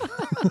likes it?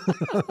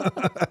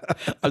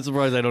 I'm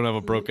surprised I don't have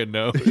a broken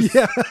nose.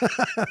 Yeah.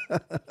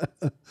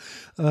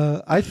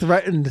 I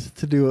threatened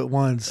to do it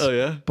once. Oh,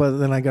 yeah? But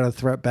then I got a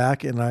threat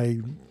back, and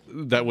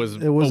That was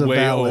it was way a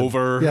valid.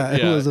 over. Yeah,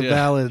 it was a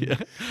valid.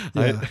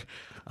 Yeah. Yeah.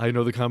 I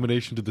know the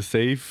combination to the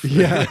safe.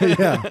 Yeah.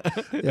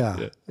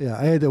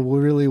 I had to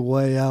really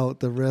weigh out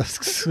the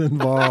risks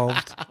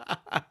involved,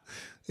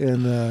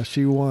 and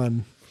she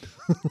won.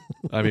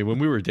 I mean, when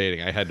we were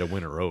dating, I had to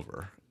win her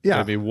over. Yeah.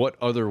 I mean, what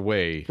other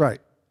way Right.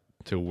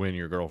 to win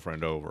your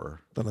girlfriend over?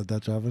 Than a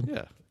Dutch oven.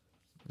 Yeah.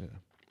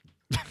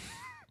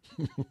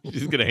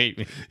 She's going to hate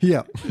me.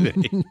 Yeah.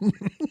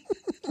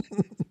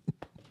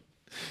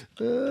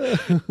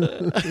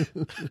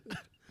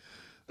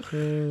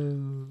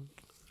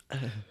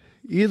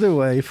 Either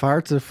way,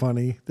 farts are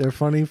funny. They're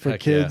funny for Heck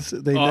kids. yeah.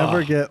 They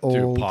never get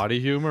old. Dude, potty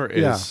humor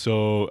is Yeah.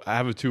 so. I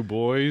have 2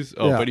 boys.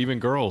 Oh, Yeah. but even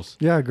girls.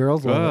 Yeah,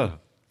 girls love it. Ugh.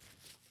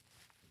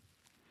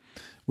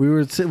 We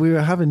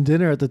were having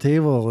dinner at the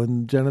table,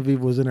 and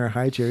Genevieve was in her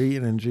high chair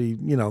eating, and she,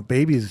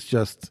 babies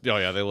just Oh,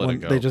 yeah, they let it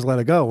go. They just let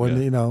it go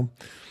when Yeah.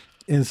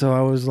 And so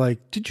I was like,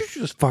 "Did you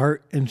just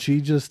fart?" And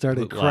she just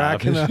started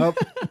Laugh. cracking up.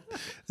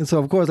 And so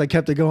of course I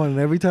kept it going, and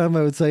every time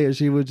I would say it,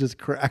 she was just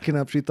cracking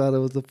up. She thought it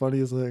was the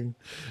funniest thing,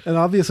 and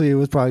obviously it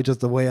was probably just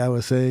the way I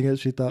was saying it.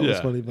 She thought it was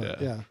Yeah, funny, but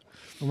yeah. yeah.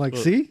 I'm like,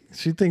 see,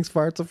 she thinks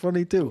farts are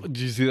funny too. Did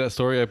you see that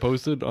story I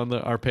posted on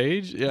our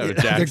page? Yeah, The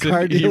Jackson.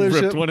 car He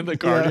dealership. ripped one in the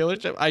car Yeah.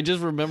 dealership. I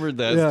just remembered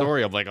that Yeah.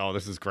 story. I'm like, oh,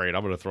 this is great.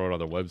 I'm going to throw it on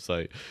the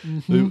website.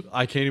 Mm-hmm.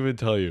 I can't even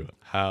tell you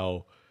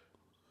how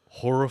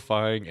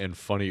horrifying and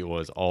funny it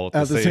was all at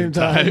At the same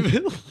time.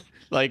 time.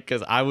 Like,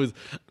 because I was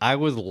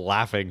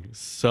laughing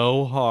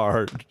so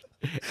hard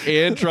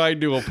and trying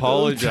to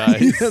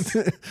apologize.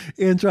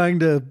 And trying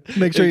to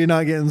make sure you're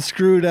not getting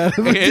screwed out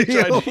of a And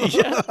deal.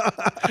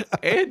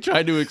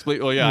 trying to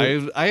explain. Well,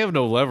 yeah, I have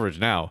no leverage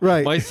now.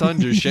 Right. My son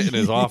just shit in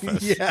his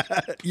office. Yeah.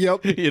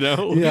 Yep. You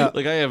know, Yeah.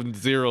 like I have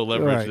 0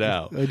 leverage Right.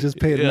 now. I just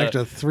paid an Yeah.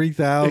 extra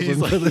 $3,000 He's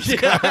for like, this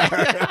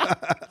car.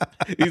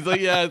 He's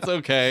like, yeah, it's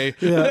okay.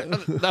 Yeah.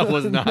 That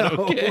was not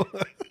No. okay.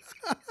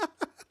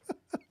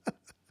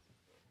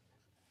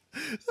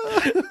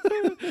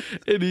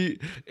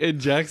 and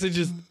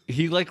Jackson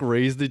he like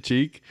raised the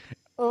cheek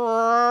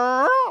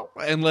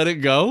and let it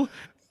go.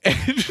 And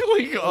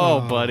like,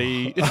 oh,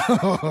 buddy.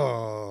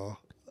 Oh.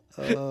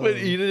 But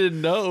he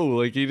didn't know.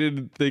 Like he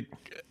didn't think.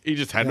 He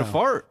just had to Yeah.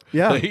 fart.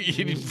 Yeah. Like,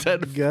 he just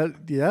had to.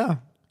 Yeah.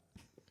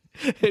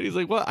 And he's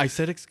like, "What?" I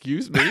said,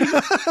 "Excuse me."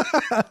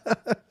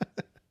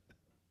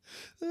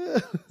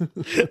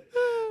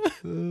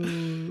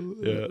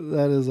 Yeah.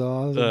 That is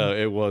awesome.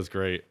 It was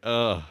great.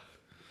 Oh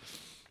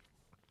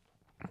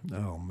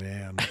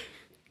man.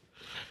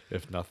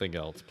 if nothing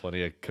else.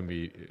 Plenty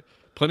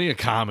of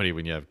comedy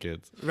when you have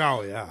kids.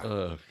 Oh yeah.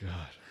 Oh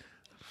God.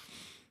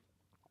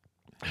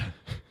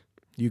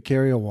 You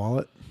carry a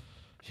wallet?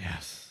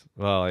 Yes.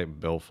 Well, I'm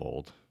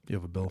billfold. You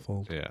have a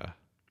billfold. Yeah.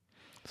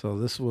 So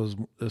this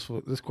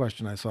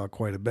question I saw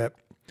quite a bit.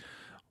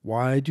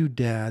 Why do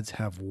dads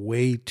have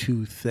way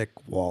too thick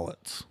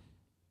wallets?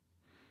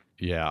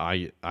 Yeah,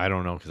 I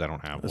don't know because I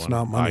don't have It's one.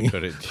 not money. I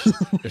couldn't.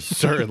 It's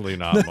certainly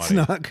not That's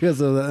money. not because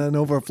of an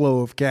overflow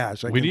of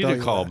cash. We need to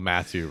call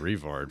Matthew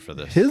Revard for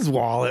this. His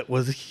wallet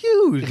was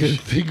huge. His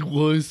thing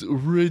was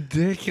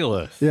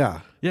ridiculous.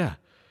 Yeah. Yeah.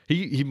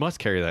 He must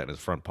carry that in his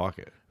front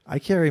pocket. I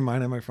carry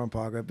mine in my front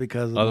pocket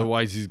because of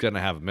Otherwise, he's going to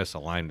have a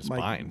misaligned my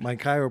spine. my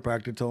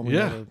chiropractor told me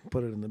Yeah. how to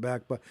put it in the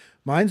back. But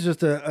mine's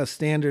just a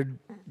standard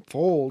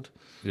fold,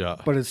 Yeah.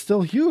 but it's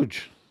still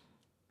huge.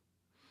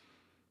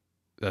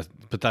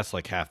 But that's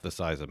like half the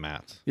size of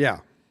Matt's. Yeah.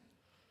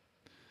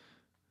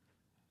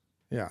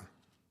 Yeah.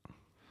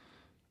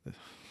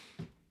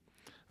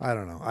 I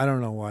don't know. I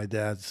don't know why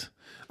dads.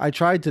 I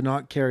tried to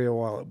not carry a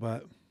wallet,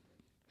 but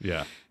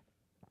Yeah.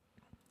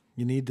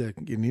 you need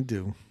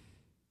to.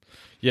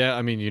 Yeah,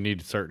 I mean, you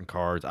need certain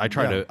cards. I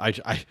try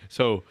to.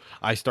 So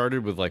I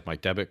started with like my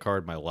debit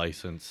card, my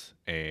license,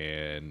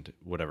 and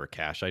whatever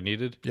cash I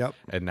needed. Yep.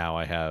 And now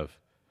I have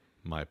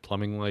my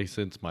plumbing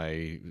license,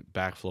 my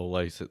backflow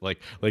license. Like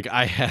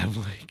I have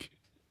like,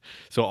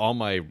 so all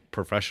my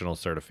professional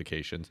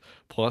certifications.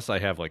 Plus, I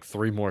have like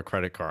 3 more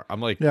credit card. I'm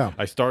like, Yeah.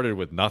 I started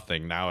with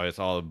nothing. Now it's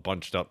all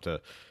bunched up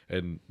to,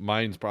 and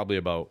mine's probably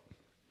about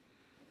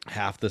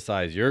half the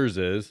size yours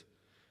is.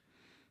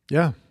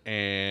 Yeah.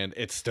 And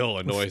it still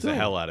annoys the still-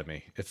 hell out of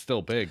me. It's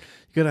still big.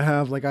 You gotta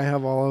have I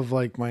have all of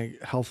like my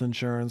health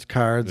insurance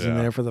cards in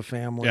Yeah. there for the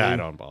family. Yeah, I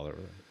don't bother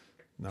with it.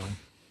 No.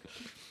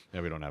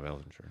 Yeah, we don't have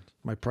health insurance.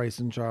 My price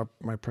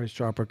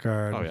dropper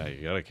card. Oh yeah,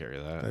 you gotta carry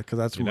that Because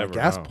that's You for my never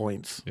gas know.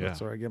 points. Yeah.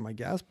 That's where I get my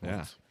gas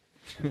Yeah.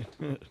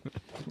 points.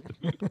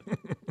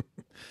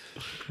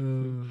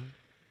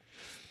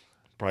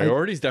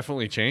 Priorities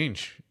definitely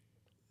change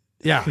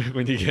Yeah.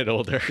 when you get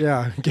older.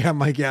 Yeah. Get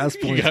my gas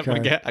You points got my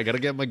card. I gotta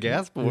get my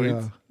gas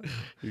points.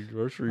 Your I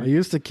grocery.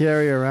 used to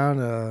carry around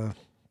an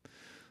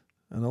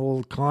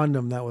old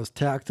condom that was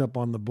tacked up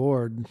on the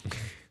board,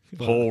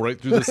 Hole right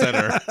through the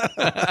center.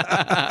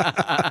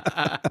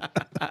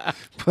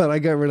 but I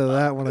got rid of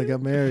that when I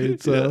got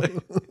married. So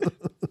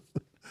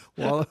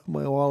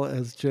my wallet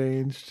has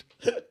changed.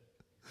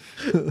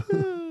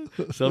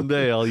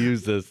 Someday I'll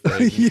use this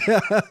thing.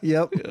 Yeah.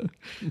 Yep.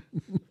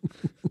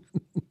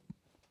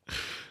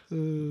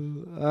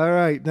 All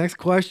right. Next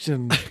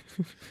question.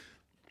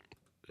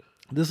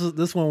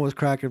 This one was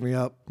cracking me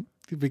up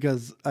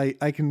because I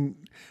can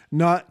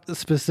not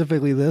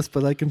specifically this,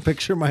 but I can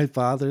picture my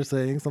father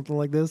saying something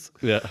like this.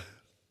 Yeah.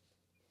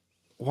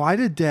 Why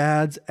do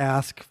dads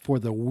ask for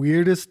the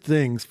weirdest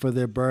things for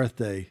their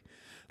birthday?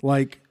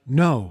 Like,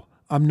 no,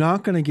 I'm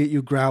not going to get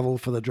you gravel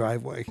for the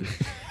driveway.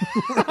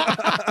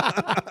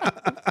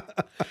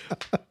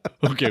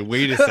 Okay,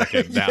 wait a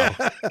second now.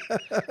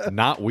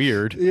 Not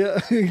weird. Yeah,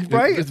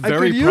 right. It's I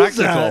very could use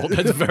practical. that.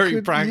 That's very I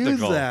could practical. use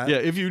that. Yeah,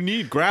 if you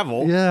need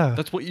gravel, Yeah.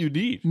 that's what you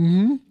need.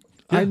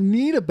 I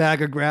need a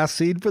bag of grass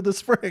seed for the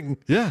spring.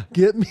 Yeah.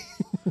 Get me.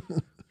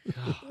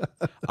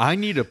 I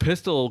need a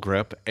pistol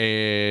grip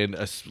and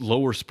a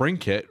lower spring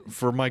kit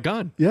for my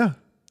gun. Yeah,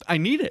 I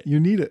need it. you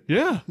need it.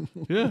 Yeah.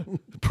 Yeah.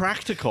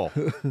 Practical.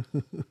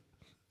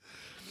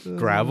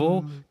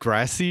 Gravel,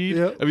 grass seed.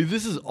 Yep. I mean,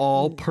 this is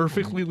all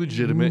perfectly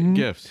legitimate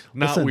gifts.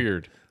 Not Listen.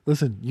 weird.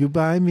 Listen, you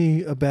buy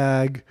me a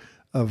bag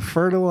of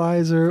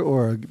fertilizer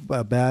or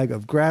a bag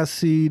of grass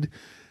seed,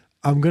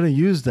 I'm going to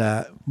use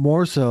that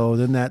more so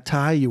than that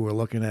tie you were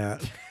looking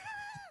at.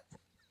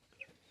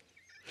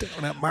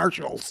 Down at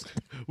Marshall's.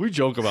 We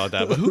joke about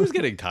that, but who's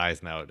getting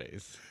ties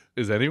nowadays?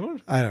 Is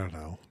anyone? I don't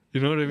know. You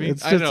know what I mean?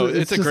 It's I just- know. it's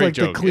It's a just great like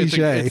the joke.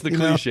 cliche, It's the you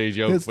know? cliche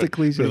joke. It's the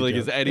cliche But like,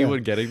 is joke. anyone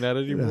Yeah. getting that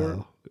anymore?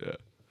 No. Yeah.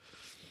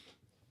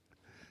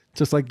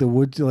 Just like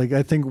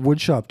I think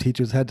woodshop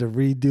teachers had to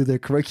redo their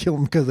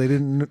curriculum because they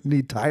didn't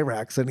need tie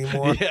racks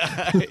anymore.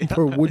 Yeah.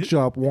 For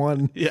woodshop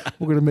 1, Yeah.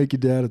 we're going to make your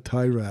dad a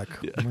tie rack.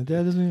 My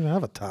dad doesn't even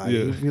have a tie.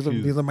 Yeah. He's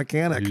a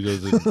mechanic. He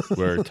doesn't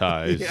wear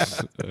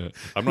ties.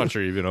 I'm not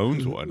sure he even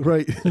owns one.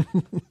 Right.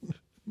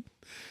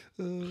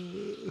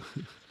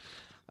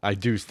 I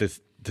do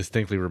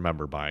distinctly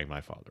remember buying my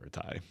father a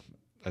tie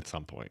at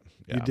some point.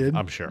 Yeah, You did?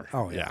 I'm sure.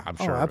 Oh, yeah. I'm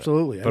Oh, sure. of it.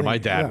 absolutely. I But my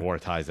think- dad yeah. wore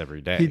ties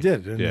every day. He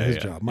did in Yeah, his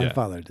yeah, job. My yeah.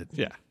 father did.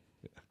 Yeah.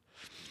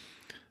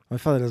 My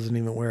father doesn't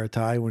even wear a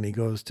tie when he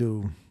goes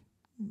to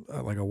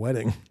like a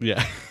wedding.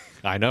 Yeah.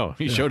 I know.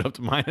 He showed up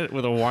to mine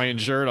with a Hawaiian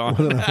shirt on.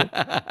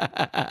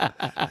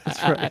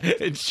 That's right.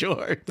 In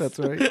shorts. That's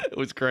right. It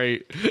was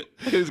great.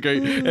 It was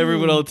great.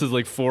 Everyone else is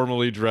like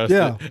formally dressed,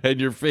 Yeah. and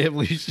your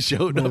family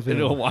showed My up in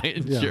family.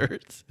 Hawaiian Yeah.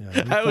 shirts. Yeah.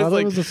 I Thought was it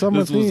like, was a summer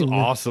this was theme.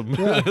 awesome.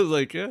 Yeah. I was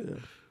like, yeah.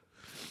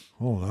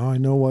 Oh, now I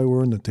know why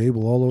we're in the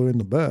table all the way in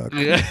the back.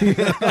 Yeah.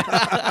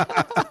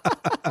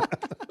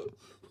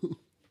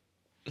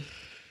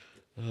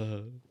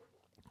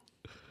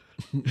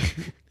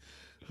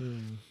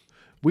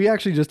 We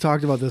actually just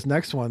talked about this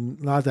next one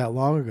not that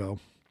long ago.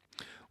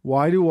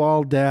 Why do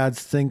all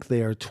dads think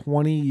they are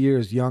 20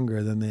 years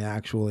younger than they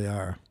actually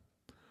are?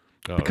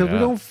 Oh, Because we yeah.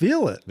 don't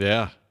feel it.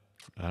 Yeah.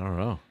 I don't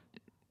know.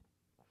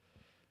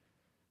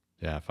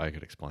 Yeah, if I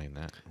could explain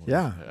that.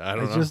 Yeah. I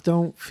don't know. just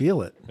don't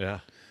feel it. Yeah.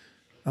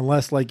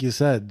 Unless, like you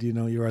said,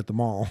 you're at the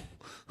mall.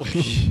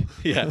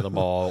 Yeah, the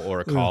mall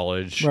or a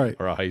college Right.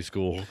 or a high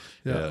school.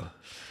 Yeah.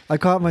 I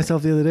caught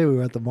myself the other day. We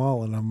were at the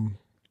mall, and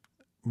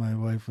my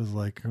wife was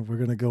like, "We're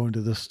gonna go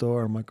into this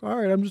store." I'm like, "All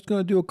right, I'm just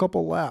gonna do a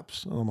couple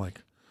laps." And I'm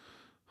like,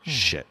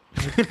 Shit.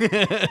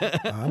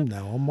 "I'm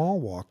now a mall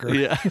walker."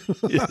 Yeah.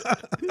 Yeah.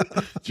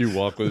 Do you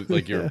walk with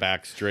like your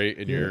back straight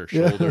and your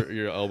shoulder,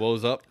 your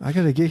elbows up? I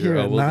gotta get Your here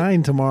at elbows-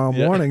 9 tomorrow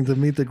Yeah. morning to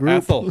meet the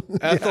group.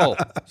 Ethel,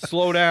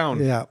 slow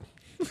down. Yeah,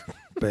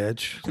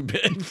 bitch.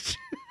 Bitch.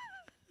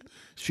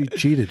 She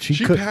cheated.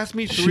 She could- passed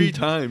me she- 3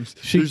 times.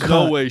 she There's cut-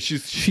 no way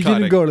she's She cutting.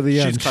 didn't go to the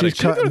She's end. cutting. She's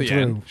She didn't go to cutting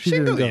the end. through. She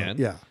didn't go to the go. end.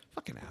 Yeah.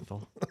 Fucking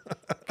Ethel.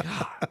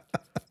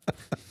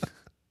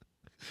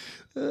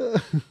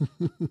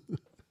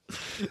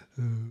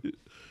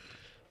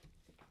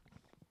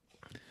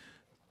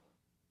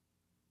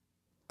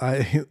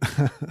 I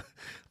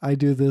I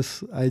do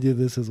this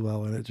as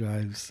well, and it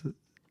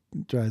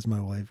drives my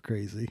wife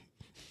crazy.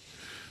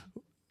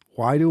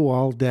 Why do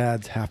all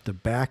dads have to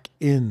back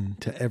in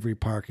to every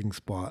parking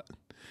spot?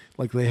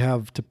 Like they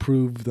have to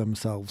prove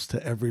themselves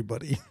to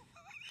everybody.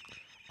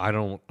 I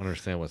don't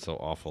understand what's so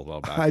awful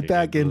about backing I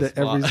back into into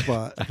the every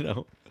spot. I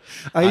know.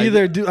 I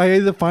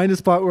either find a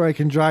spot where I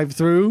can drive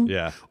through,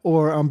 Yeah.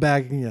 or I'm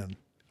backing in.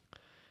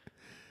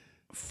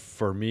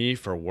 For me,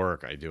 for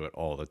work, I do it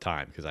all the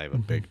time because I have a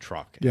big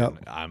truck.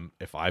 Yep. And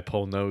if I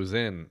pull nose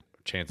in,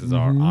 chances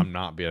are I'm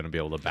not going to be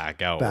able to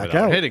back out Back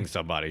without out. hitting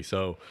somebody.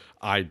 So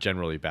I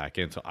generally back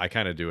in. So I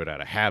kind of do it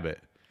out of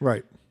habit,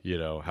 Right.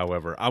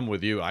 However, I'm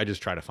with you. I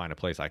just try to find a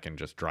place I can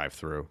just drive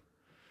through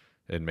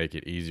and make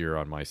it easier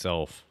on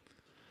myself.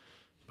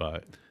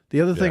 But The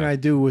other thing Yeah. I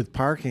do with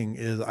parking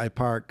is I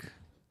park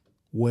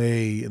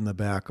way in the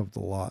back of the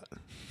lot.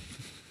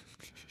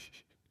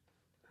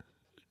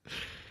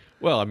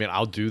 well, I mean,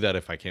 I'll do that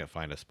if I can't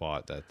find a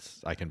spot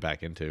that's I can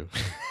back into.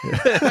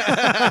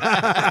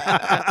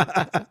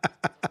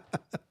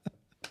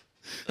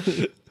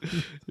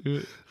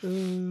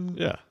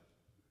 Yeah.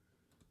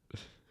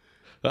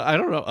 I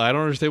don't know. I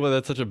don't understand why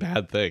that's such a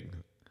bad thing.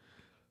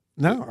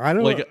 No, I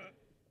don't. Like,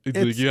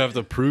 It's- you have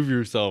to prove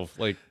yourself.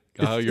 Like,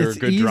 It's- you're a it's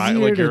good driver.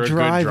 Like, easier you're a to good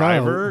drive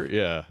driver. out.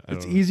 Yeah. I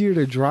It's don't know. easier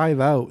to drive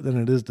out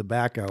than it is to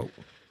back out.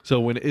 So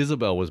when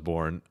Isabel was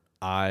born,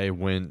 I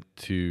went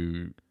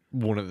to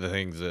one of the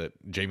things that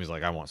Jamie's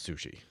like, I want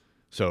sushi.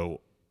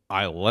 So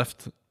I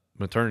left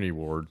maternity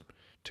ward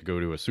to go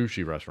to a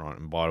sushi restaurant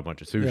and bought a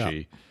bunch of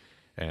sushi.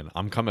 And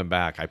I'm coming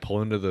back. I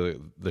pull into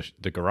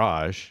the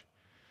garage,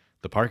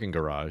 the parking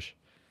garage,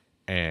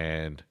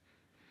 and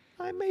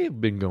I may have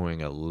been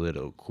going a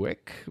little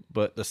quick,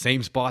 but the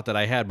same spot that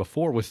I had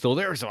before was still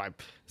there. So I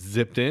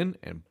zipped in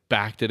and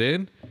backed it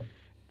in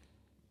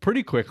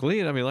pretty quickly.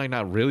 And I mean, like,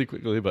 not really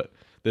quickly, but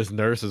this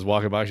nurse is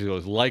walking by. She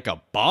goes, like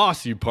a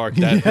boss, you parked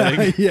that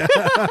thing. Yeah.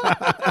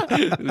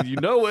 You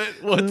know it.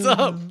 What's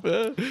up?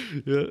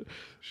 Yeah.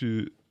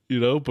 She,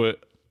 but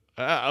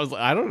I was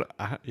like, I don't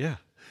know. Yeah.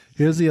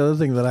 Here's the other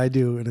thing that I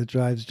do, and it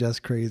drives Jess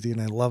crazy, and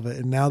I love it.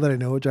 And now that I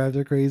know it drives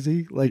her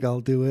crazy, like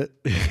I'll do it.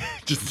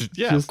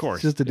 Of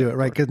course. Just to do it,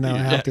 right? Because now I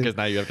have because to.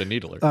 now you have to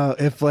needle her.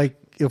 If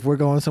we're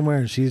going somewhere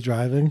and she's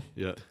driving,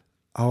 Yeah.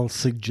 I'll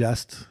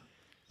suggest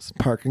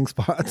parking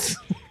spots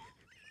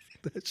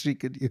that she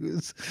could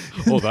use.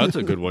 Oh, that's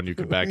a good one you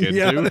could back into.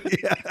 Yeah,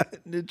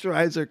 it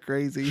drives her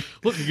crazy.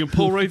 Look, you can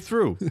pull right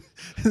through.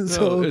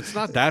 So No, it's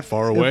not that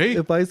far away.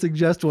 If I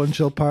suggest one,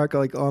 she'll park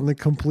like on the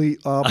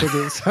complete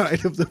opposite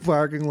side of the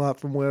parking lot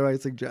from where I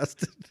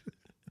suggested.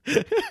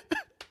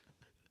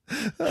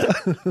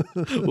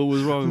 What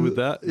was wrong with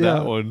that? Yeah,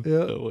 That one. yeah.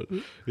 That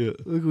one. Yeah.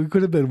 We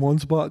could have been one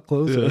spot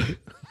closer. Yeah.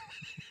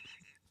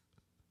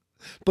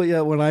 But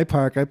yeah, when I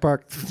park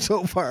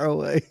so far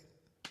away.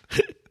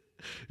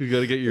 You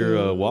got to get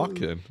your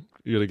walk in.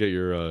 You got to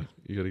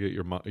get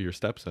your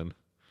steps in.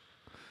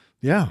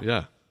 Yeah,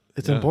 Yeah.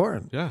 it's Yeah.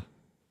 important. Yeah.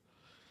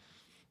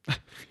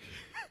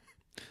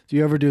 Do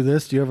you ever do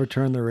this? Do you ever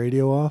turn the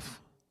radio off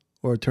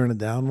or turn it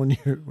down when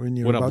you're When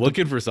about I'm to-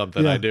 looking for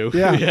something, Yeah. I do.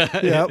 Yeah. Yeah.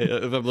 Yep.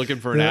 If I'm looking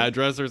for an Yeah.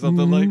 address or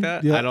something like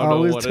that, Yeah, I don't know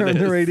always what turn it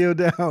is. the radio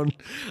down.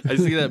 I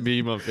see that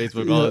meme on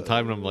Facebook all the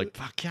time, and I'm like,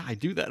 "Fuck yeah, I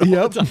do that all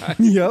Yep. the time."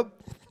 Yep.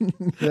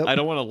 I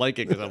don't want to like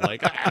it because I'm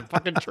like,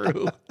 fucking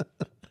true.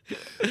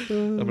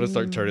 I'm gonna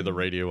start turning the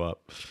radio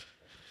up.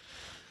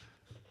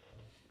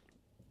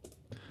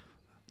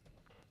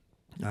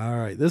 All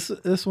right. This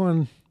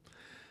one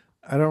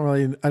I don't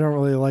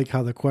really like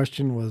how the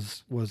question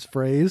was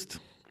phrased,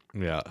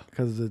 Yeah.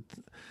 because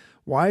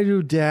why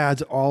do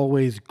dads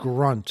always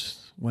grunt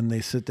when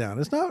they sit down?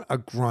 It's not a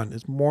grunt,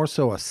 it's more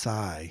so a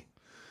sigh.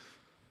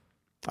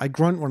 I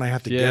grunt when I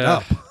have to get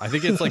up. I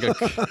think it's like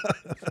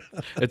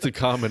it's a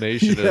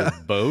combination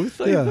of both.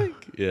 I think.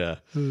 Yeah.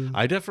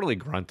 I definitely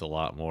grunt a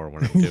lot more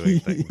when I'm doing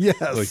things.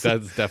 Yes. Like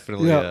that's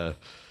definitely Yeah.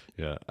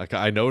 Yeah.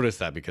 I noticed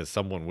that because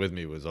someone with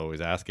me was always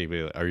asking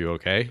me, "Are you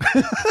okay?"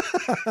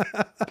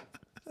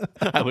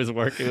 I was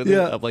working with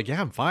Yeah. him. I'm like,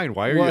 "Yeah, I'm fine.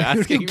 Why are Why you do you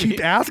asking me?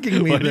 keep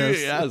asking me Why do you-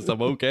 this?" Yes,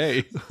 I'm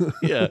okay.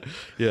 Yeah.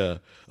 Yeah.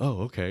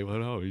 Oh, okay. Well,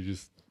 no, you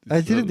just. I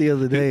did it the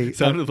other day. It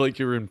sounded like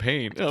you were in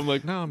pain. I'm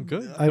like, no, I'm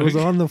good. I was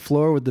on the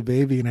floor with the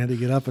baby and I had to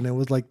get up, and it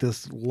was like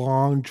this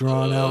long,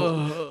 drawn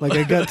out. Like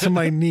I got to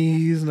my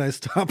knees and I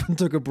stopped and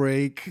took a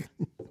break.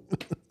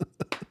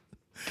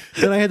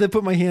 Then I had to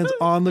put my hands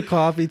on the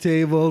coffee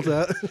table.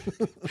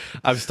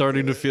 I'm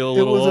starting to feel a It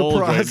little was a old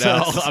right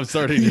now. process. I'm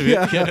starting to.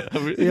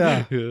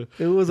 Yeah. Yeah.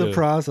 It was a Yeah.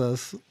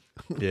 process.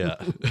 Yeah.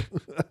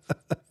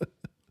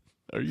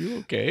 Are you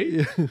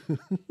okay?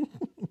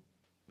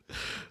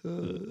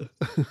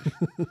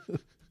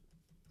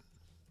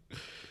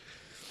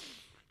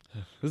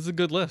 This is a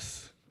good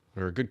list.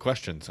 Or good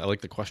questions. I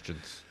like the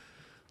questions.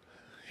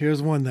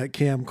 Here's one that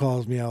Cam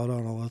calls me out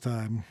on all the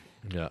time.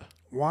 Yeah.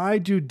 Why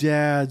do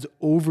dads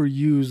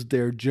overuse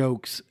their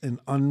jokes in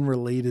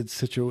unrelated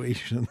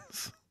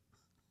situations?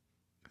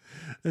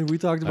 And we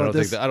talked about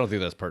this. I don't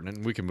think that's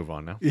pertinent. We can move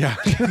on now. Yeah,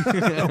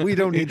 we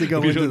don't need to go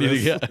We into don't need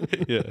this.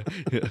 to-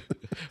 yeah.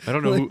 I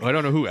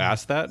don't know who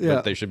asked that, Yeah.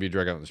 but they should be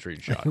dragged out in the street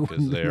and shot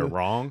because they are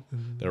wrong.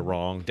 They're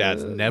wrong.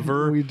 Dads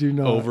never we do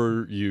not.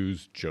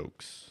 overuse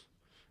jokes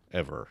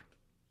ever.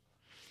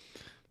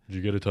 Did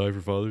you get a tie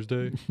for Father's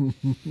Day?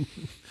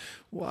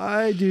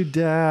 Why do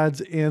dads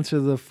answer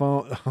the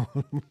phone?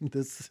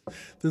 This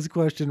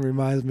question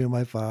reminds me of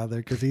my father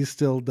because he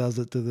still does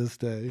it to this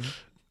day.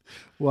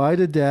 Why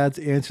do dads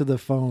answer the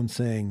phone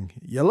saying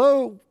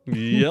 "yellow"?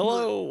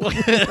 Yellow.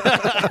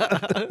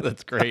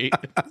 That's great.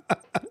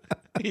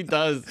 He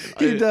does.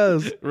 He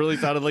does. It really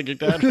sounded like your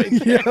dad. Right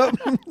there. Yep,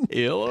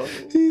 Yellow.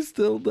 he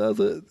still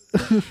does it.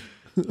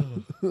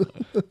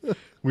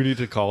 We need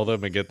to call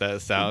them and get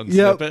that sound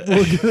Yep, snippet.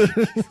 we'll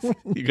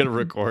get You gotta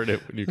record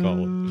it when you call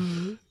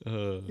them.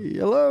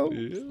 yellow.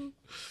 Yeah.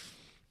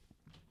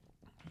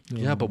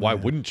 Yeah, but why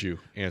wouldn't you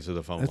answer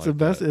the phone? It's like the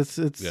best.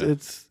 that?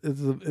 It's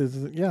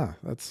yeah.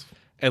 That's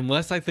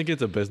Unless I think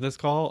it's a business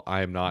call,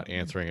 I am not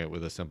answering it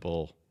with a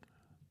simple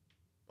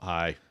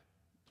hi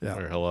yeah.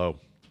 or hello.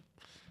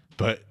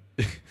 But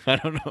I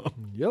don't know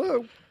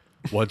Yellow.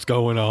 what's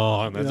going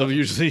on. That's Yeah. I'm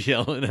usually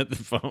yelling at the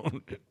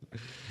phone.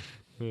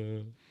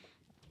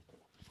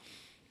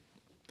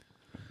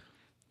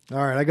 All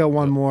right, I got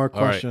one more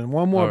All right. question.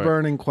 One more All right.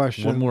 burning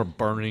question. One more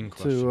burning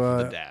question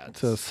for the dads.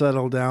 to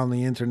settle down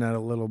the internet a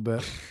little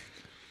bit.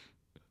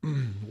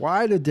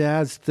 Why do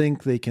dads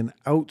think they can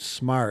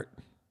outsmart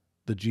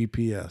the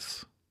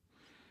GPS?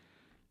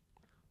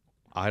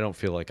 I don't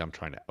feel like I'm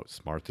trying to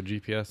outsmart the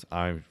GPS.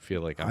 I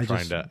feel like I'm I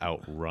trying just- to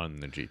outrun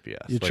the GPS.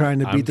 You're Like, trying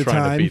to beat the I'm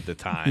trying time? to beat the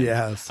time.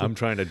 Yes. I'm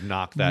trying to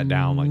knock that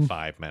down like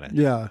 5 minutes.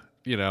 Yeah,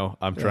 You know,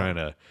 I'm trying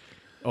to,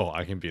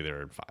 I can be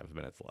there in 5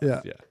 minutes less.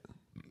 Yeah.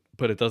 Yeah.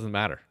 But it doesn't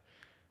matter.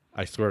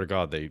 I swear to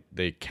God, they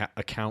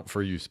account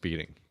for you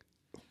speeding.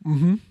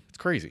 Mm-hmm. It's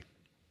crazy.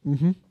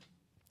 Mm-hmm.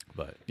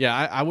 But yeah,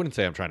 I wouldn't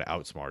say I'm trying to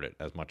outsmart it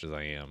as much as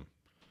I am.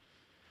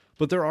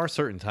 But there are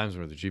certain times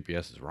where the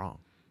GPS is wrong.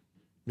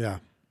 yeah.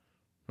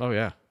 Oh,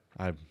 yeah.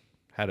 I've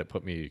had it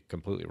put me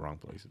completely wrong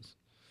places.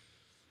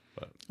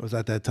 Was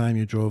that time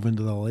you drove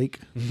into the lake?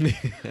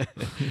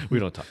 We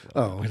don't talk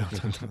about Oh, we don't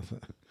talk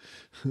about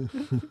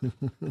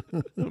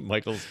that. that.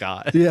 Michael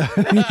Scott. Yeah.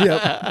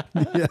 Yep.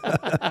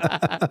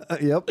 Yeah.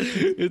 Yep.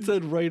 It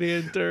said right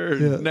hand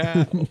turn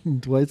now.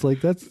 Dwight's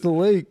like, that's the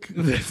lake.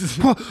 This is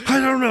I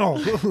don't know.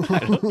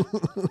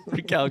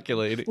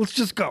 recalculating. Let's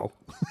just go.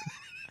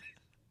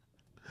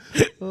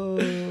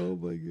 Oh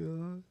my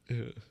god.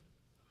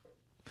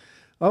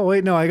 Oh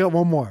wait, no, I got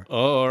one more.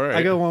 Oh, all right.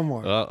 I got one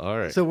more. All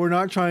right. So we're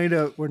not trying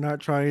to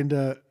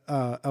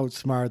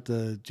outsmart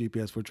the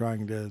GPS. We're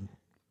trying to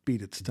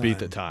beat its time. Beat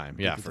the time.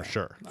 Yeah, the for time.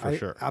 sure. For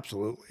sure.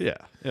 Absolutely. Yeah.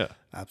 Yeah.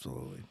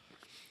 Absolutely.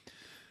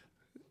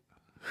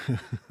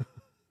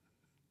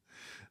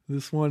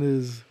 This one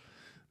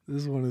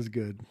is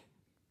good.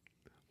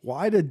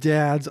 Why do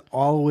dads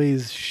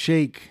always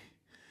shake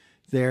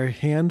their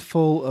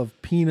handful of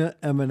peanut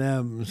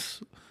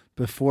M&Ms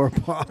before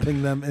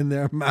popping them in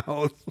their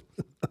mouth?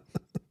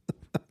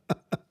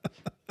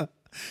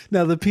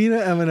 Now the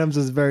peanut M&Ms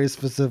is very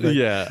specific.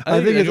 Yeah. I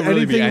think it it's can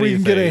really be anything we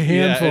can get a anything.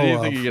 handful yeah,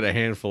 anything of you get a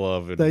handful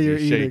of and that you're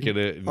you're eating. shaking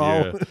it. And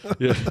Oh.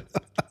 yeah.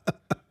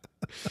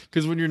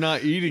 Because when you're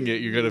not eating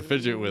it, you're gonna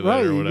fidget with Right,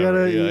 it or you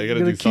whatever. gotta, You gotta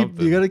do keep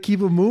something. you gotta keep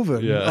them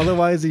moving. Yeah.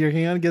 Otherwise, your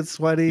hand gets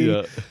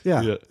sweaty.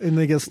 Yeah. and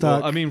they get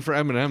stuck. Well, I mean, for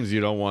M&Ms, you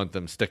don't want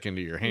them sticking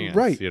to your hands,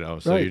 Right, You know,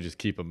 so right. you just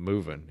keep them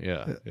moving.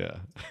 Yeah.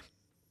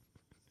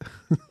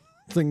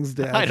 Things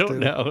dads I don't do.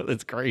 know.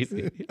 That's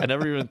crazy. I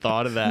never even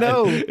thought of that.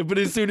 No. But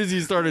as soon as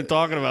you started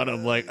talking about it,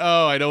 I'm like,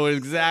 oh, I know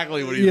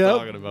exactly what he's Yep.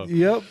 talking about.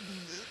 Yep.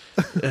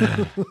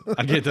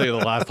 I can't tell you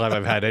the last time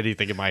I've had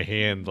anything in my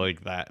hand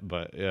like that,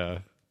 but yeah.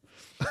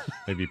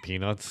 Maybe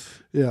peanuts.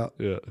 Yeah.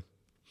 Yeah.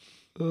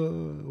 Oh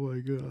my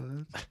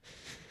god.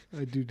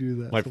 I do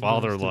that. My sometimes,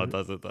 father-in-law too.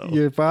 does it though.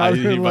 Your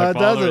father-in-law my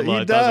does it. He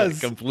father-in-law does.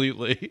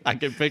 completely. I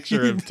can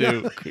picture him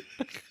too.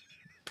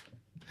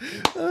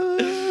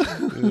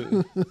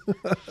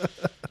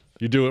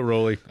 You do it,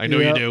 Rolly. I know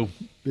Yep. you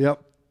do.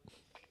 Yep.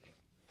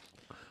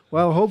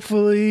 Well,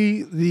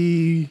 hopefully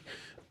the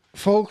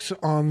folks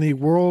on the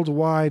World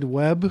Wide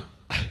Web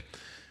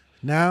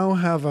now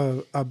have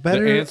a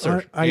better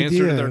answer idea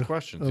to their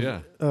questions.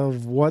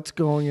 of what's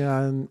going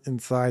on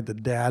inside the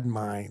dad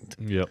mind.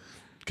 Yep.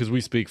 Because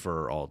we speak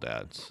for all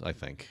dads, I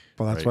think.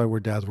 Well, that's right? why we're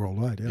dads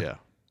worldwide. Yeah.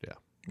 Yeah.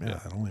 Yeah,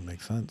 it only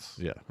makes sense.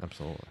 Yeah,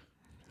 absolutely.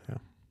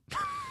 Yeah.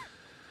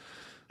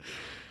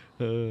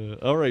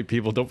 All right,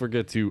 people, don't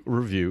forget to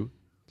review,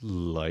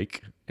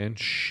 like, and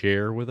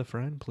share with a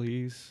friend,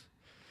 please.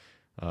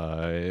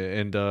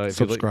 And if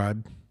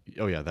Subscribe.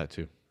 oh yeah, that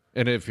too.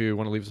 And if you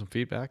want to leave some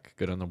feedback,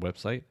 go on the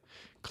website,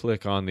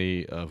 click on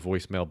the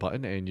voicemail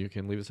button, and you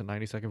can leave us a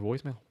 90-second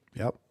voicemail.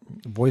 Yep.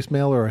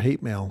 Voicemail or a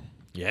hate mail.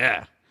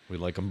 Yeah, we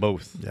like them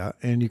both. Yeah.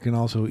 And you can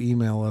also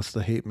email us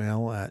the hate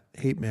mail at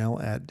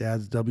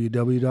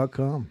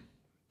dadsww.com.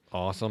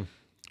 Awesome.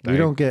 We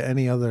don't get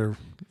any other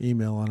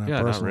email on our Yeah,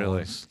 not personal really.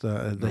 ones.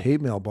 The hate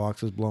mail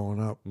box is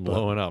blowing up. but-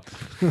 Blowing up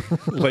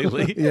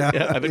lately. Yeah,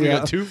 I think we yeah.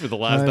 got 2 for the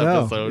last I know,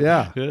 episode.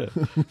 yeah.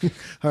 Yeah.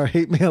 Our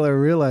hate mailer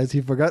realized he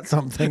forgot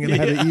something and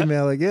had to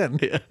email again.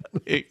 Yeah.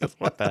 He goes,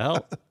 what the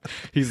hell?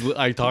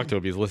 I talked to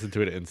him. He's listened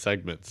to it in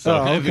segments. So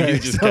Oh, I think okay.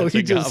 he's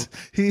just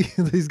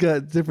So he's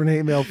got different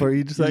hate mail for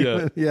each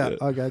segment. Yeah, yeah.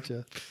 I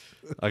gotcha.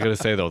 I gotta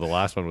say though, the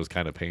last one was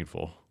kind of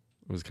painful.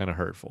 It was kind of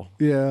hurtful.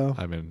 Yeah.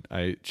 I mean,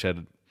 I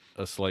shed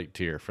a slight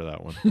tear for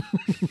that one.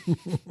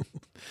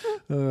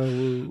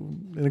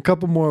 In a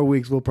couple more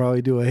weeks, we'll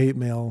probably do a hate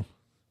mail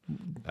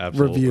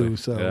Absolutely. review,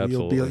 so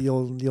Absolutely.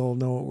 you'll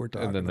know what we're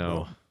talking In the know.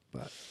 about.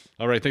 But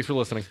All right. Thanks for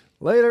listening.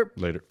 later.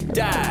 Later.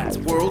 Dads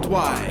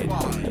worldwide.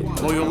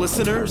 Loyal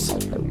listeners,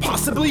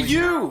 possibly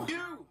you.